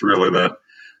 So it's really that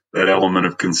element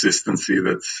of consistency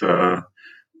that's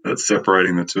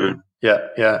separating the two.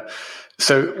 Yeah.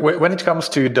 So when it comes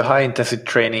to the high intensity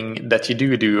training that you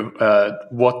do,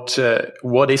 what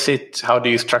is it? How do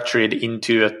you structure it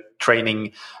into a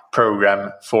training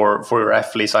program for your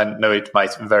athletes? I know it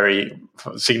might vary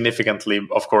significantly,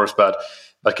 of course, but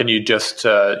can you just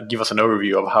give us an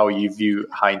overview of how you view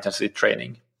high intensity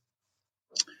training?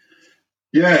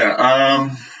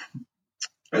 Yeah,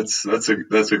 that's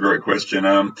a great question.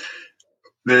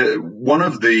 One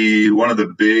of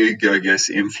the big, I guess,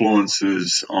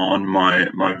 influences on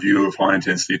my view of high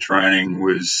intensity training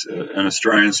was an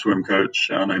Australian swim coach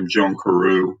named John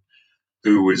Carew,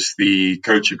 who was the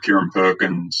coach of Kieran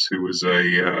Perkins, who was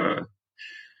a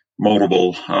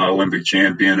multiple Olympic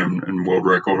champion and world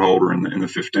record holder in the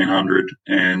 1500.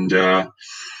 And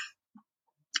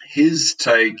his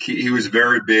take, he was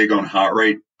very big on heart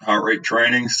rate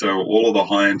training. So all of the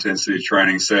high intensity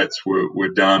training sets were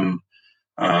done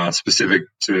specific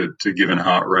to given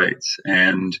heart rates.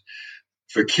 And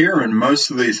for Kieran,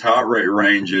 most of these heart rate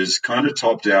ranges kind of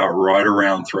topped out right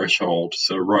around threshold.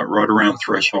 So right around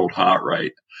threshold heart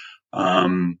rate.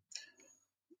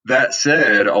 That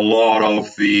said, a lot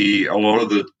of the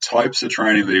types of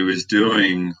training that he was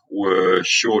doing were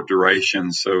short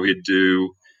duration. So he'd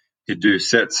do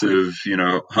sets of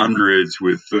hundreds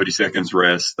with 30 seconds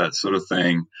rest, that sort of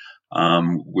thing,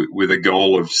 with a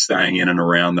goal of staying in and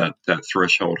around that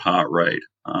threshold heart rate.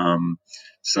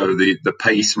 So the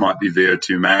pace might be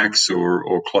VO2 max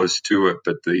or close to it,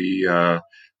 but the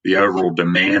overall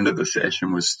demand of the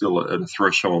session was still at a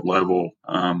threshold level.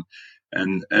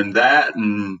 And that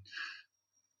and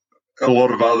a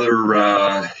lot of other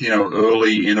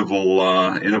early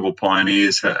interval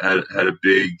pioneers had a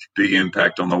big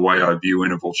impact on the way I view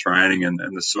interval training and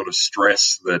the sort of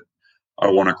stress that I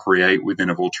want to create with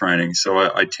interval training. So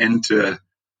I tend to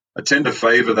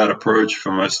favor that approach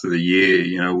for most of the year.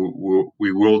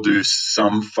 We will do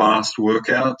some fast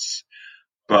workouts,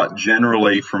 but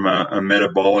generally from a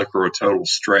metabolic or a total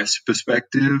stress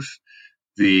perspective,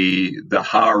 the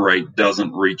heart rate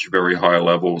doesn't reach very high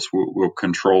levels. We'll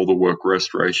control the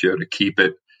work-rest ratio to keep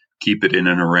it in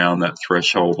and around that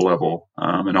threshold level,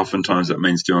 and oftentimes that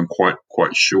means doing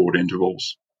quite short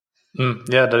intervals.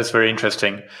 Yeah, that is very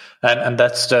interesting, and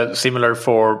that's similar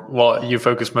for, well, you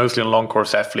focus mostly on long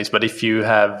course athletes, but if you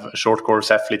have a short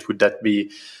course athlete, would that be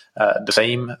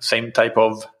the same type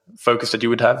of focus that you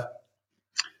would have?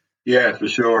 Yeah, for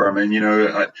sure. I mean,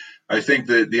 I think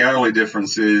that the only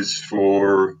difference is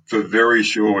for very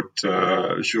short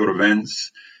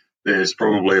events, there's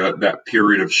probably that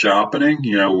period of sharpening,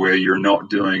 where you're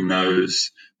not doing those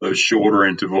shorter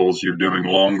intervals, you're doing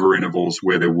longer intervals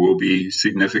where there will be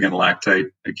significant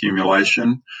lactate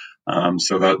accumulation.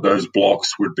 So that those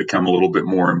blocks would become a little bit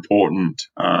more important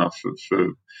for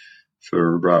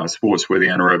sports where the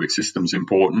anaerobic system's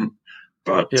important.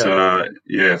 But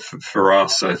for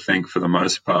us, I think for the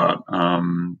most part,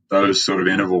 those sort of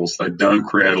intervals, they don't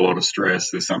create a lot of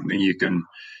stress. There's something you can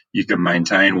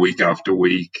maintain week after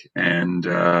week, and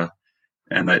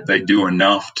they do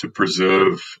enough to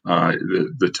preserve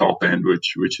the top end,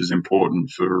 which is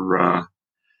important for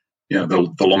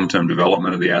the long-term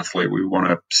development of the athlete. We want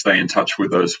to stay in touch with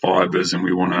those fibers, and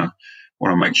we want to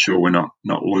make sure we're not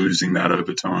losing that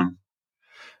over time.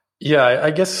 Yeah, I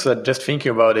guess just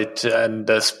thinking about it and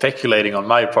speculating on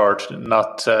my part,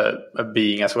 not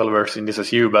being as well versed in this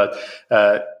as you, but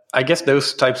I guess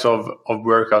those types of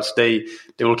workouts, they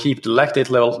will keep the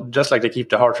lactate level, just like they keep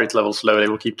the heart rate levels low, they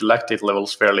will keep the lactate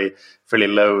levels fairly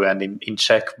low and in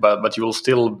check, but you will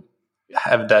still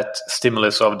have that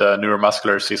stimulus of the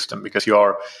neuromuscular system because you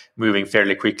are moving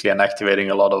fairly quickly and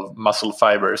activating a lot of muscle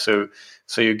fiber. So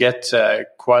you get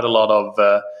quite a lot of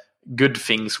good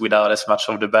things without as much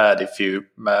of the bad if you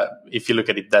look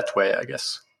at it that way, I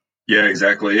guess. Yeah,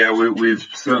 exactly. Yeah, we've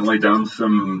certainly done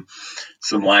some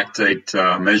lactate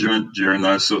measurement during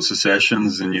those sorts of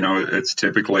sessions, and it's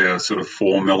typically a sort of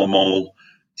 4 millimole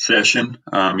session.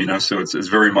 So it's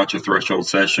very much a threshold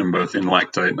session, both in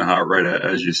lactate and the heart rate,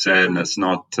 as you said, and it's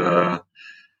not.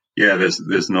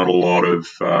 There's not a lot of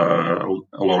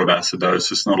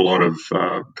acidosis, not a lot of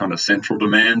kind of central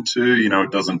demand too.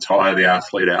 It doesn't tire the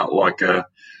athlete out like a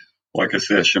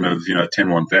session of 10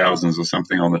 1000s or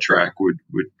something on the track would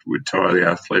tire the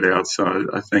athlete out. So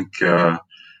I think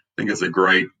it's a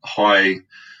great high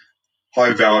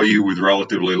value with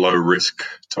relatively low risk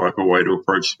type of way to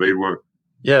approach speed work.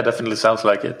 Yeah, definitely sounds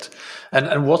like it.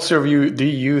 And what's your view? Do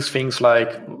you use things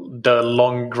like the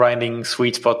long grinding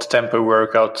sweet spot tempo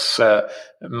workouts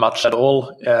much at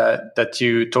all that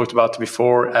you talked about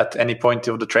before at any point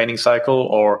of the training cycle,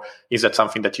 or is that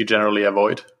something that you generally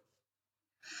avoid?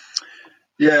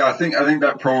 Yeah, I think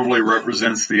that probably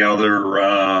represents the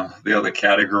other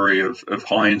category of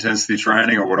high intensity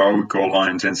training, or what I would call high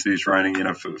intensity training.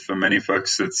 For many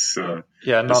folks, it's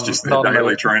just their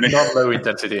daily training, not low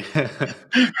intensity.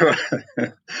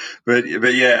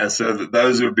 but yeah, so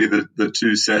those would be the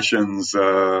two sessions,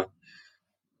 the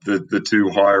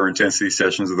two higher intensity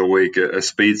sessions of the week: a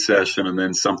speed session, and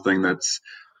then something that's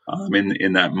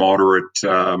in that moderate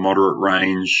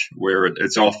range where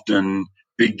it's often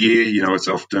big gear, it's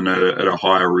often at a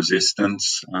higher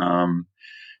resistance.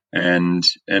 And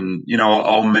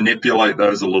I'll manipulate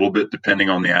those a little bit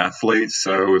depending on the athlete.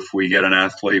 So if we get an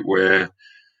athlete where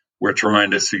we're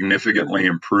trying to significantly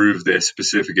improve their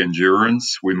specific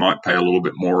endurance, we might pay a little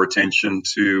bit more attention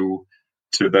to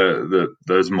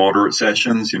those moderate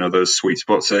sessions, those sweet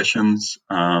spot sessions,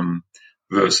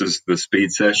 versus the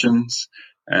speed sessions,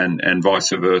 and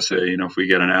vice versa. If we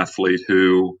get an athlete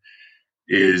who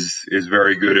is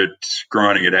very good at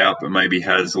grinding it out, but maybe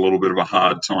has a little bit of a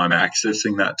hard time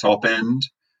accessing that top end,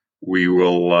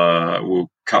 we'll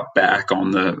cut back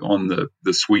on the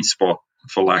sweet spot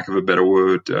for lack of a better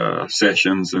word,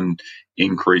 sessions and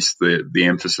increase the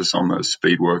emphasis on those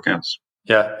speed workouts.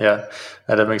 Yeah,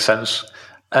 that makes sense.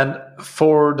 And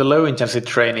for the low intensity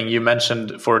training, you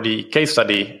mentioned for the case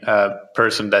study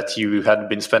person that you had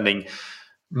been spending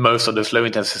most of those low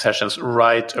intensity sessions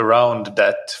right around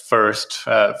that first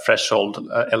threshold,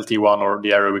 LT1 or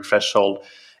the aerobic threshold.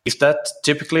 Is that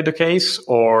typically the case,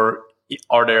 or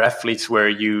are there athletes where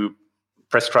you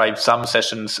prescribe some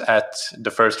sessions at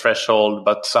the first threshold,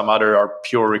 but some other are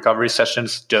pure recovery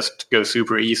sessions, just go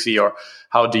super easy? Or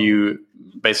how do you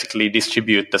basically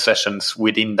distribute the sessions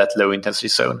within that low intensity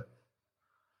zone?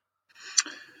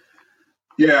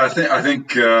 Yeah, I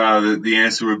think the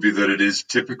answer would be that it is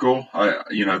typical.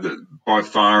 That by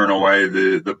far and away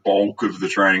the bulk of the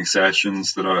training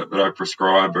sessions that I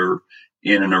prescribe are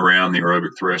in and around the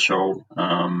aerobic threshold.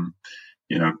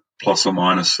 Plus or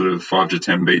minus sort of 5 to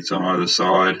 10 beats on either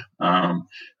side.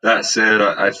 That said,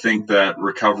 I think that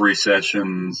recovery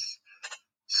sessions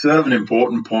serve an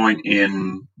important point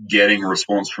in getting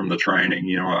response from the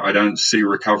training. I don't see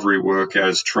recovery work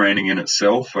as training in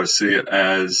itself. I see it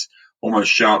as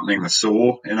almost sharpening the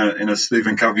saw in a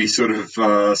Stephen Covey sort of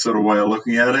way of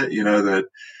looking at it. That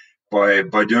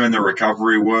by doing the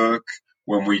recovery work,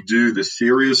 when we do the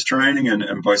serious training,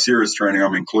 and by serious training,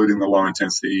 I'm including the low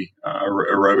intensity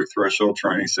aerobic threshold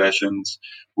training sessions,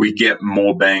 we get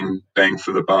more bang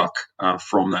for the buck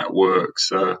from that work.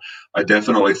 So I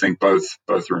definitely think both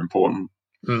are important.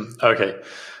 Okay.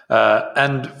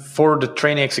 And for the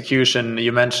training execution,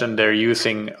 you mentioned they're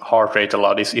using heart rate a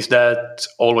lot. Is that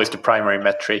always the primary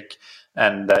metric?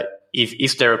 And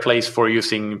is there a place for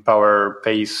using power,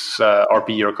 pace,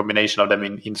 RP, or a combination of them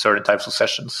in certain types of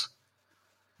sessions?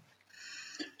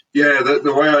 Yeah,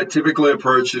 the way I typically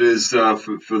approach it is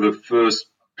for the first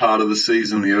part of the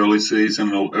season, the early season,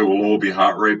 it will all be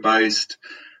heart rate based.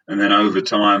 And then over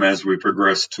time, as we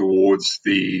progress towards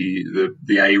the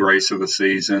A race of the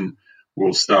season,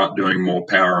 we'll start doing more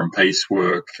power and pace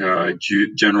work,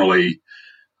 generally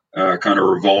kind of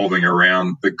revolving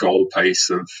around the goal pace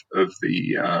of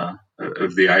the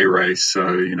A race. So,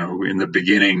 in the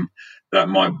beginning, that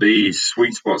might be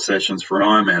sweet spot sessions for an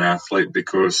Ironman athlete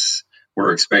because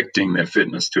we're expecting their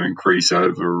fitness to increase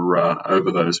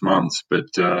over those months, but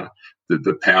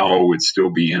the power would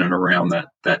still be in and around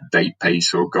that date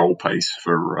pace or goal pace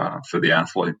for the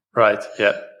athlete. Right.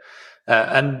 Yeah.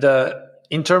 And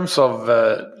in terms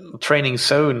of training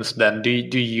zones, then do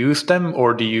you use them,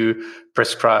 or do you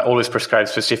always prescribe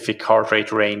specific heart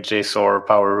rate ranges or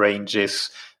power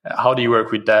ranges? How do you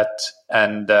work with that?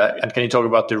 And can you talk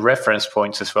about the reference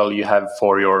points as well you have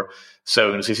for your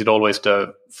zones? Is it always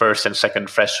the first and second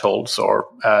thresholds, or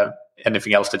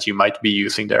anything else that you might be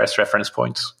using there as reference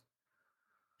points?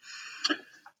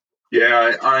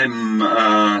 Yeah, I'm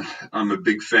a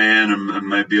big fan and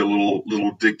maybe a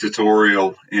little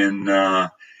dictatorial in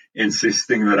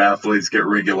insisting that athletes get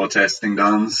regular testing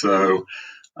done. So,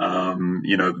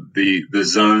 the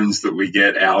zones that we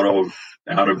get out of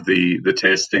the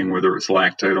testing, whether it's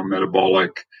lactate or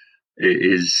metabolic,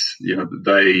 is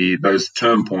those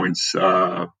term points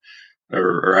are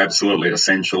absolutely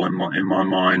essential in my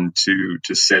mind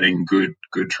to setting good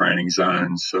training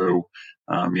zones. So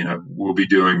we'll be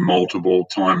doing multiple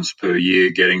times per year,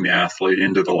 getting the athlete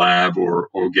into the lab or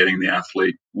getting the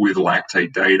athlete with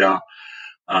lactate data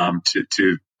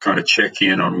to kind of check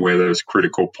in on where those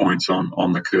critical points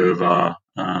on the curve are.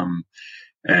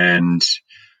 And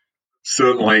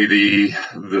certainly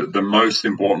the most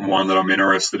important one that I'm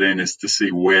interested in is to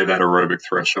see where that aerobic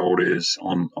threshold is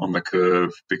on the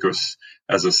curve, because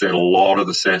as I said, a lot of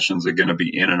the sessions are going to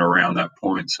be in and around that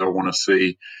point. So I want to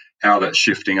see how that's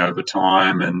shifting over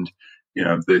time, and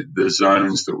the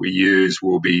zones that we use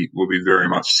will be very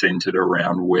much centered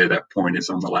around where that point is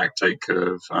on the lactate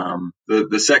curve.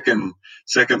 The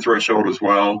second threshold as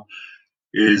well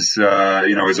is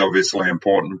obviously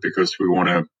important because we want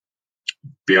to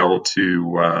be able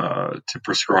to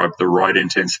prescribe the right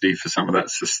intensity for some of that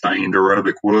sustained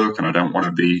aerobic work, and I don't want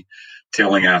to be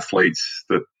telling athletes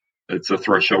that it's a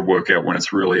threshold workout when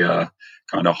it's really a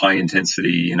kind of high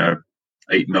intensity,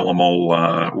 8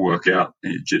 millimole workout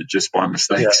just by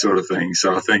mistake, sort of thing.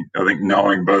 So I think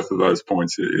knowing both of those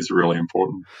points is really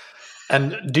important.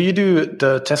 And do you do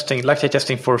the lactate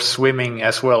testing for swimming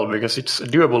as well? Because it's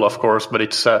doable, of course, but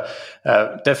it's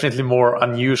definitely more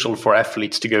unusual for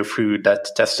athletes to go through that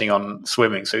testing on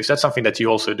swimming. So is that something that you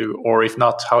also do? Or if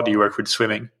not, how do you work with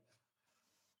swimming?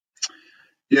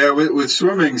 Yeah, with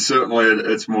swimming, certainly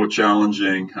it's more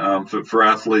challenging. For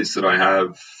athletes that I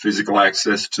have physical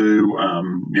access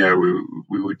to,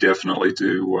 we would definitely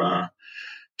do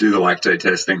the lactate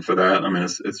testing for that. I mean,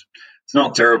 it's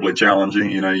not terribly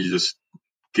challenging. You just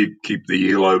keep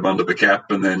the earlobe under the cap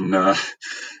and then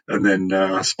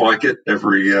spike it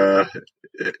every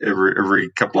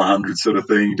couple of hundred sort of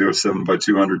thing. Do a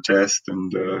 7x200 test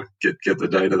and get the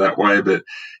data that way. But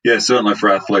yeah, certainly for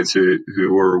athletes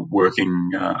who are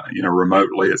working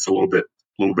remotely, it's a little bit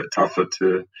tougher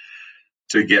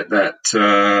to get that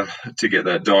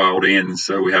dialed in.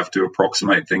 So we have to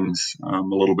approximate things a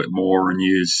little bit more and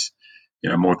use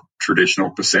more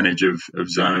traditional percentage of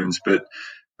zones. But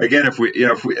again, if we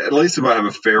at least if I have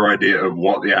a fair idea of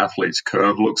what the athlete's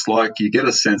curve looks like, you get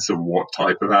a sense of what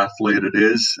type of athlete it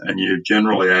is, and you're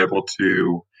generally able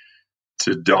to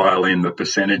dial in the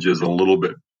percentages a little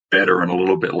bit better and a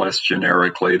little bit less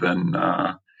generically than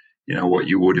what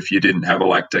you would if you didn't have a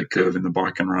lactate curve in the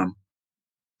bike and run.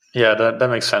 Yeah, that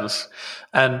makes sense.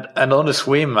 And on the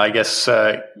swim, I guess,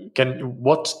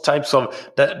 what types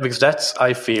of that, because that's,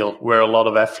 I feel, where a lot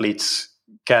of athletes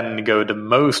can go the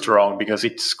most wrong, because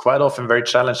it's quite often very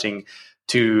challenging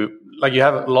to, like, you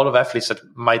have a lot of athletes that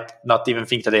might not even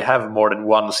think that they have more than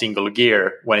one single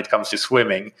gear when it comes to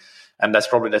swimming, and that's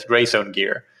probably that gray zone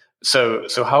gear. So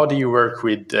how do you work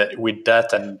with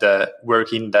that and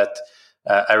work in that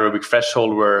aerobic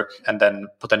threshold work and then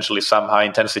potentially some high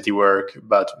intensity work,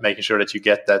 but making sure that you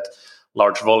get that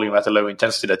large volume at a low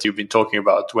intensity that you've been talking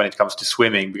about when it comes to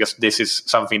swimming, because this is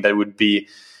something that would be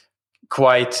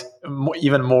quite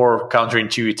even more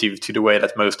counterintuitive to the way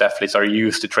that most athletes are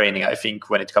used to training, I think,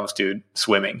 when it comes to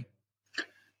swimming.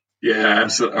 Yeah,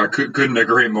 absolutely. I couldn't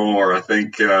agree more. I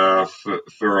think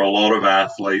for a lot of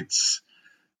athletes,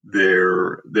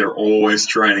 they're always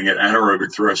training at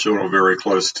anaerobic threshold or very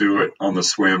close to it on the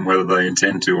swim, whether they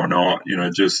intend to or not.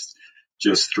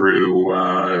 Just through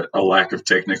a lack of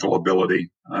technical ability.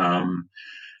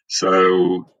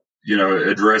 So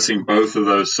addressing both of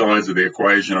those sides of the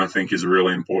equation, I think, is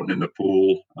really important in the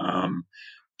pool.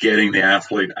 Getting the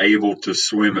athlete able to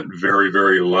swim at very,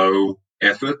 very low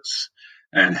efforts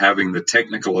and having the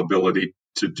technical ability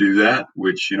to do that,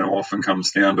 which often comes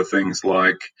down to things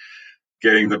like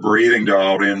getting the breathing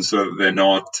dialed in so that they're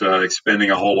not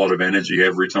expending a whole lot of energy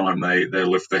every time they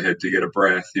lift their head to get a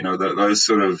breath. Those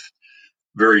sort of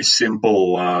very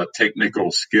simple technical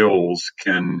skills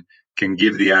can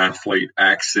give the athlete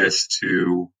access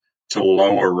to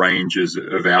lower ranges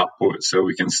of output, so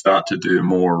we can start to do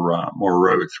more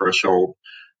aerobic threshold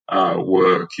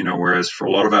work. Whereas for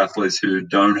a lot of athletes who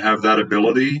don't have that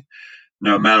ability,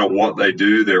 no matter what they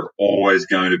do, they're always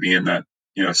going to be in that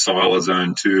Seiler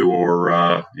zone 2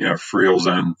 or Friel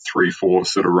zone 3-4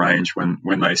 sort of range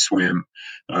when they swim.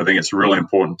 And I think it's really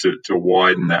important to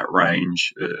widen that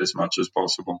range as much as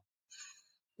possible.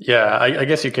 Yeah, I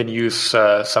guess you can use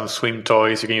some swim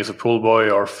toys. You can use a pull buoy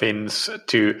or fins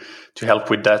to help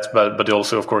with that. But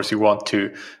also, of course, you want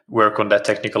to work on that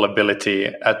technical ability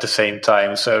at the same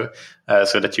time, so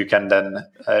that you can then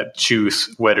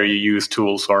choose whether you use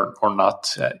tools or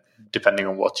not, depending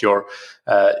on what your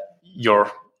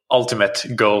ultimate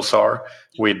goals are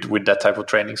with that type of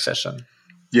training session.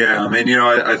 Yeah, I mean,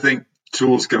 I think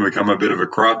tools can become a bit of a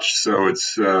crutch, so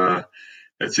it's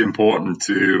important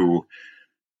to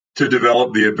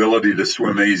develop the ability to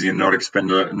swim easy and not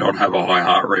have a high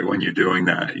heart rate when you're doing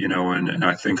that, and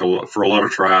I think for a lot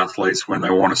of triathletes, when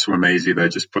they want to swim easy, they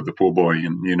just put the pull buoy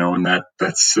in, and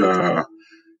that's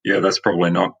probably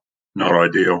not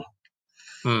ideal.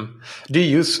 Do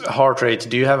you use heart rate?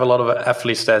 Do you have a lot of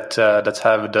athletes that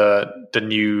have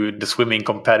the swimming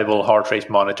compatible heart rate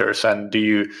monitors? And do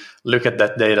you look at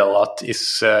that data a lot?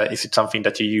 Is it something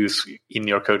that you use in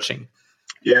your coaching?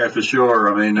 Yeah, for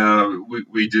sure. I mean,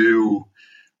 we do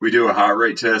a heart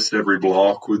rate test every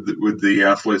block with the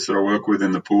athletes that I work with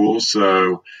in the pool.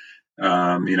 So,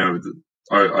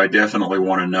 I definitely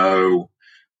want to know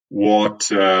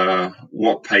what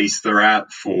pace they're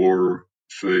at for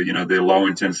their low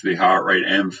intensity heart rate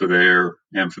and for their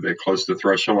close to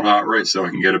threshold heart rate, so I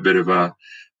can get a bit of a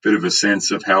sense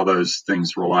of how those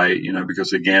things relate,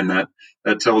 because again, that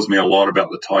tells me a lot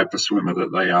about the type of swimmer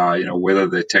that they are, whether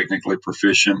they're technically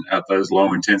proficient at those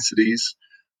low intensities,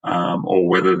 or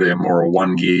whether they're more a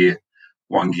one gear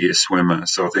swimmer.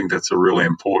 So I think that's a really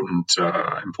important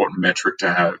metric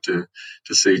to have to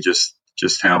see just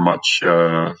how much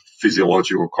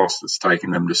physiological cost it's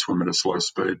taking them to swim at a slow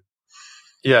speed.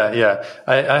 Yeah.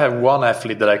 I have one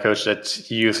athlete that I coach that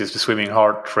uses the swimming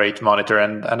heart rate monitor,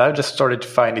 and I just started to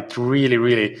find it really,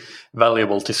 really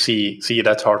valuable to see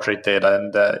that heart rate data,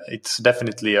 and it's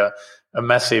definitely a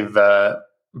massive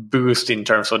boost in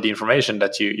terms of the information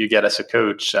that you get as a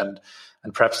coach, and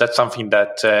perhaps that's something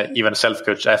that even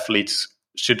self-coached athletes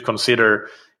should consider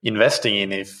investing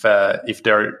in if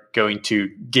they're going to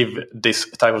give this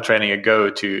type of training a go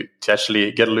to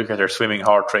actually get a look at their swimming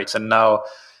heart rates. And now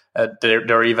there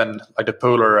are even like the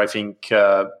Polar, I think,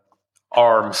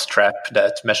 arm strap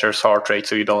that measures heart rate,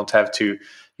 so you don't have to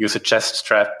use a chest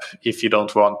strap if you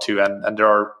don't want to. And there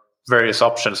are various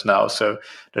options now, so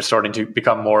they're starting to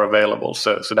become more available.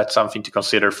 So that's something to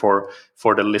consider for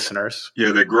the listeners.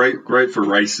 Yeah, they're great for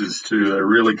races too. They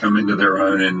really come into their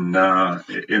own in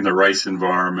the race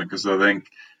environment, because I think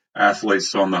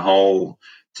athletes on the whole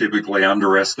typically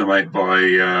underestimate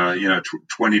by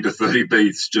 20 to 30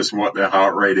 beats just what their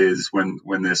heart rate is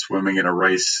when they're swimming in a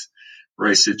race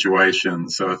situation.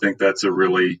 So I think that's a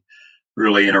really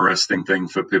interesting thing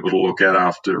for people to look at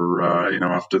after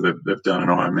after they've done an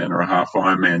Ironman or a half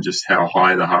Ironman, just how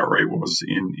high the heart rate was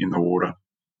in the water.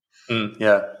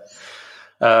 Yeah.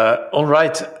 All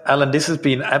right, Alan, this has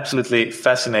been absolutely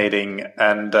fascinating,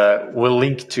 and we'll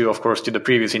link to the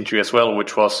previous interview as well,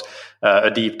 which was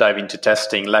a deep dive into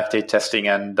testing, lactate testing,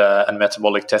 and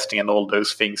metabolic testing, and all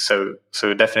those things. So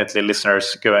definitely,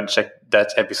 listeners, go and check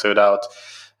that episode out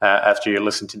after you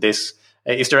listen to this.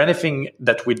 Is there anything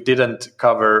that we didn't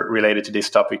cover related to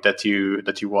this topic that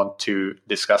you want to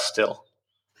discuss still?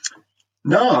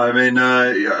 No, I mean,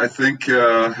 I think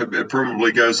it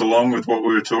probably goes along with what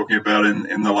we were talking about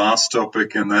in the last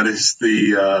topic, and that is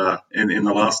in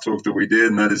the last talk that we did,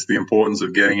 and that is the importance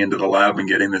of getting into the lab and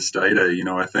getting this data.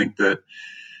 I think that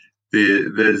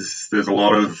there's a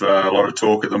lot of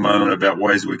talk at the moment about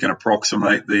ways we can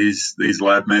approximate these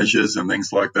lab measures and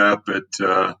things like that,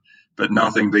 but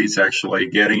nothing beats actually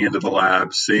getting into the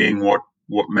lab, seeing what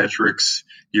metrics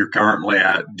you're currently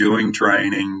at, doing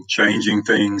training, changing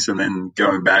things, and then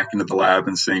going back into the lab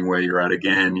and seeing where you're at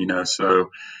again. So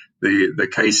the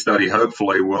case study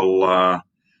hopefully will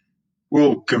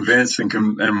convince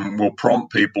and will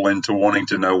prompt people into wanting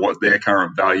to know what their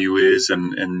current value is,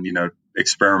 and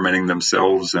experimenting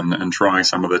themselves and trying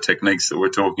some of the techniques that we're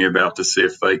talking about to see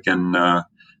if they can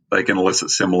elicit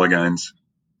similar gains.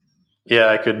 Yeah,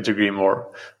 I couldn't agree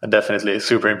more. Definitely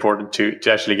super important to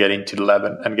actually get into the lab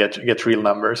and get real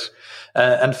numbers.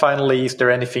 And finally, is there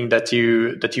anything that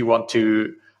you want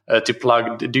to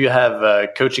plug? Do you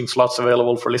have coaching slots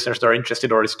available for listeners that are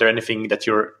interested, or is there anything that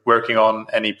you're working on,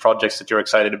 any projects that you're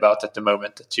excited about at the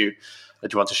moment that you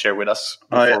want to share with us?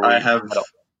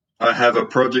 I have a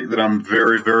project that I'm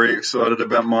very, very excited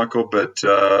about, Michael, but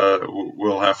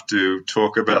we'll have to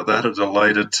talk about that at a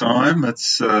later time.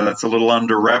 It's a little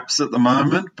under wraps at the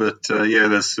moment, but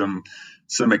there's some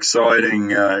exciting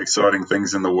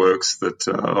things in the works that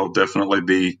I'll definitely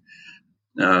be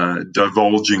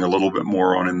divulging a little bit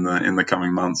more on in the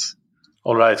coming months.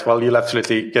 All right. Well, you'll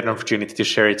absolutely get an opportunity to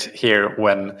share it here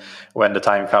when the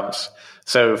time comes.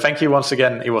 So thank you once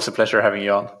again. It was a pleasure having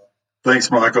you on. Thanks,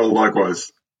 Michael.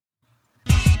 Likewise.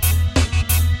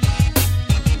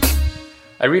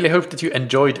 I really hope that you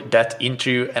enjoyed that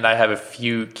interview, and I have a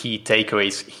few key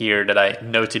takeaways here that I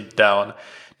noted down.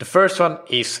 The first one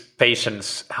is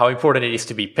patience, how important it is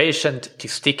to be patient, to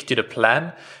stick to the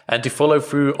plan, and to follow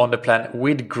through on the plan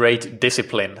with great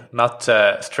discipline, not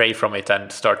stray from it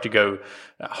and start to go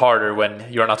harder when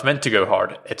you're not meant to go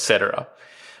hard, etc.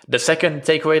 The second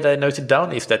takeaway that I noted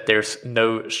down is that there's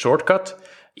no shortcut.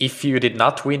 If you did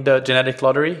not win the genetic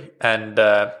lottery, and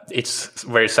it's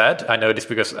very sad, I know this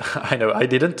because I know I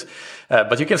didn't,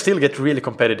 but you can still get really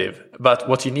competitive. But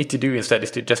what you need to do instead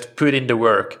is to just put in the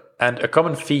work. And a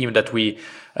common theme that we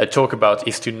talk about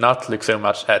is to not look so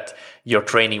much at your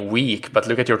training week, but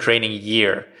look at your training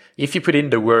year. If you put in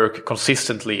the work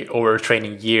consistently over a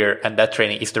training year, and that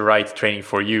training is the right training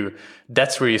for you,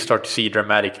 that's where you start to see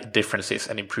dramatic differences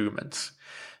and improvements.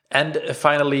 And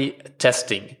finally,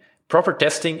 testing. Proper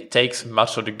testing takes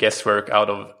much of the guesswork out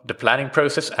of the planning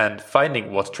process and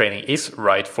finding what training is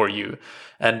right for you.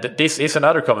 And this is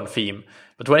another common theme.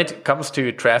 But when it comes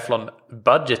to triathlon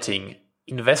budgeting,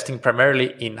 investing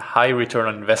primarily in high return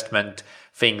on investment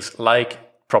things like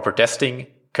proper testing,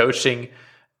 coaching,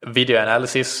 video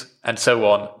analysis, and so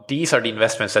on, these are the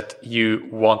investments that you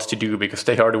want to do because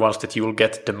they are the ones that you will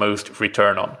get the most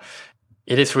return on.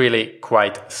 It is really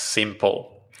quite simple.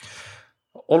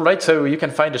 All right, so you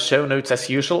can find the show notes as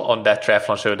usual on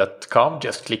thattriathlonshow.com.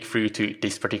 Just click through to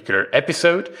this particular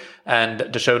episode, and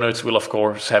the show notes will of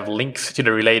course have links to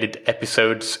the related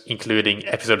episodes, including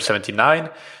episode 79,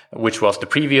 which was the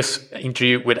previous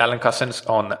interview with Alan Cossens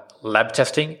on lab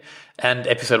testing, and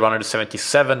episode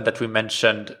 177 that we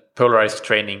mentioned, polarized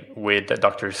training with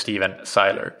Dr. Stephen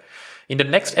Seiler. In the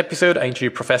next episode, I interview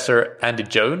Professor Andy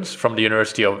Jones from the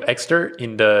University of Exeter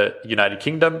in the United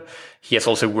Kingdom. He has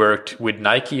also worked with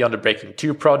Nike on the Breaking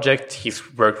 2 project. He's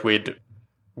worked with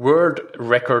world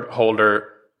record holder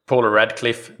Paula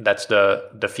Radcliffe. That's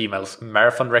the female's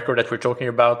marathon record that we're talking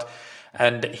about.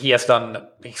 And he has done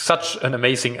such an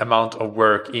amazing amount of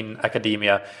work in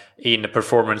academia, in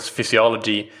performance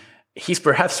physiology. He's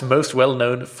perhaps most well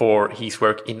known for his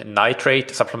work in nitrate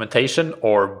supplementation,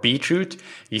 or Beetroot.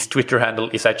 His Twitter handle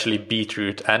is actually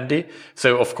Beetroot Andy.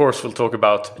 So of course we'll talk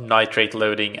about nitrate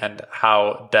loading and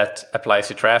how that applies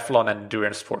to triathlon and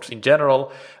endurance sports in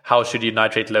general. How should you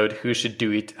nitrate load? Who should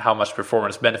do it? How much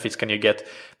performance benefits can you get?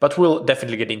 But we'll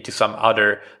definitely get into some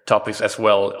other topics as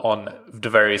well on the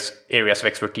various areas of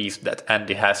expertise that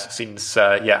Andy has, since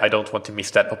I don't want to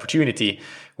miss that opportunity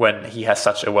when he has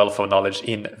such a wealth of knowledge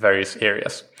in various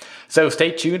areas. So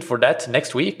stay tuned for that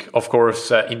next week. Of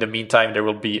course, in the meantime, there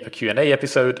will be a Q&A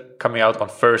episode coming out on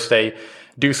Thursday.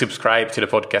 Do subscribe to the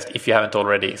podcast if you haven't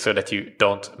already, so that you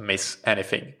don't miss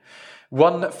anything.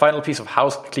 One final piece of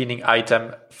house cleaning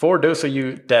item for those of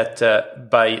you that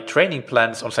buy training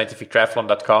plans on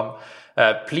scientifictriathlon.com.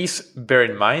 Please bear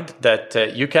in mind that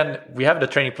we have the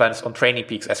training plans on Training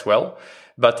Peaks as well.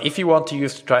 But if you want to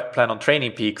use the plan on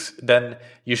Training Peaks, then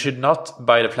you should not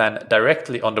buy the plan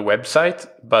directly on the website,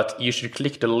 but you should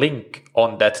click the link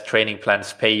on that training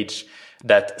plans page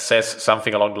that says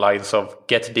something along the lines of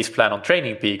 "Get this plan on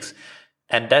Training Peaks."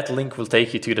 And that link will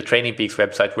take you to the Training Peaks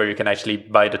website, where you can actually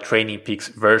buy the Training Peaks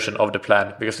version of the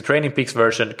plan, because the Training Peaks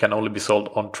version can only be sold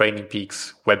on Training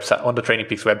Peaks website, on the Training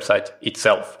Peaks website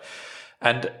itself.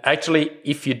 And actually,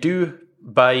 if you do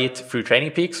buy it through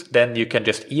Training Peaks, then you can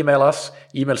just email us,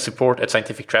 email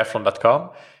support@scientifictriathlon.com,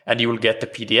 and you will get the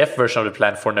PDF version of the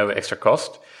plan for no extra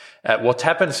cost. What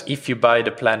happens if you buy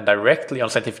the plan directly on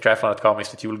scientifictriathlon.com is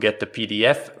that you will get the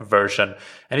PDF version.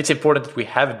 And it's important that we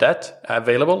have that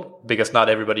available, because not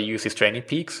everybody uses Training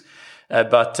Peaks.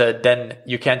 But then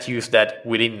you can't use that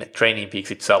within Training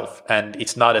Peaks itself. And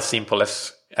it's not as simple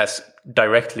as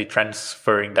directly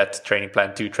transferring that training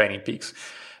plan to Training Peaks.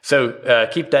 So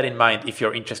keep that in mind if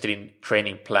you're interested in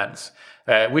training plans.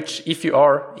 Which, if you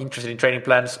are interested in training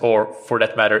plans, or for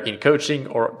that matter in coaching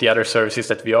or the other services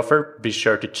that we offer, be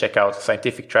sure to check out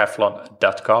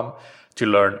scientifictriathlon.com to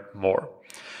learn more.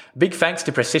 Big thanks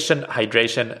to Precision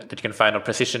Hydration that you can find on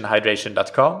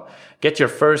precisionhydration.com. Get your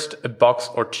first box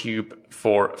or tube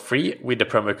for free with the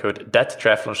promo code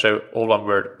ThatTriathlonShow, all one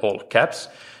word, all caps.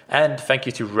 And thank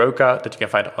you to Roka that you can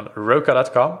find on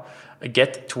roka.com.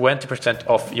 Get 20%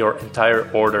 off your entire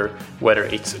order, whether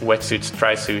it's wetsuits,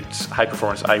 tri-suits,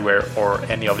 high-performance eyewear, or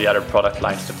any of the other product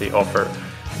lines that they offer,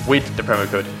 with the promo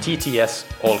code TTS,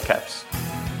 all caps.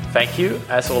 Thank you,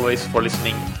 as always, for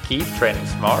listening. Keep training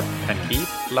smart and keep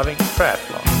loving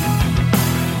triathlon.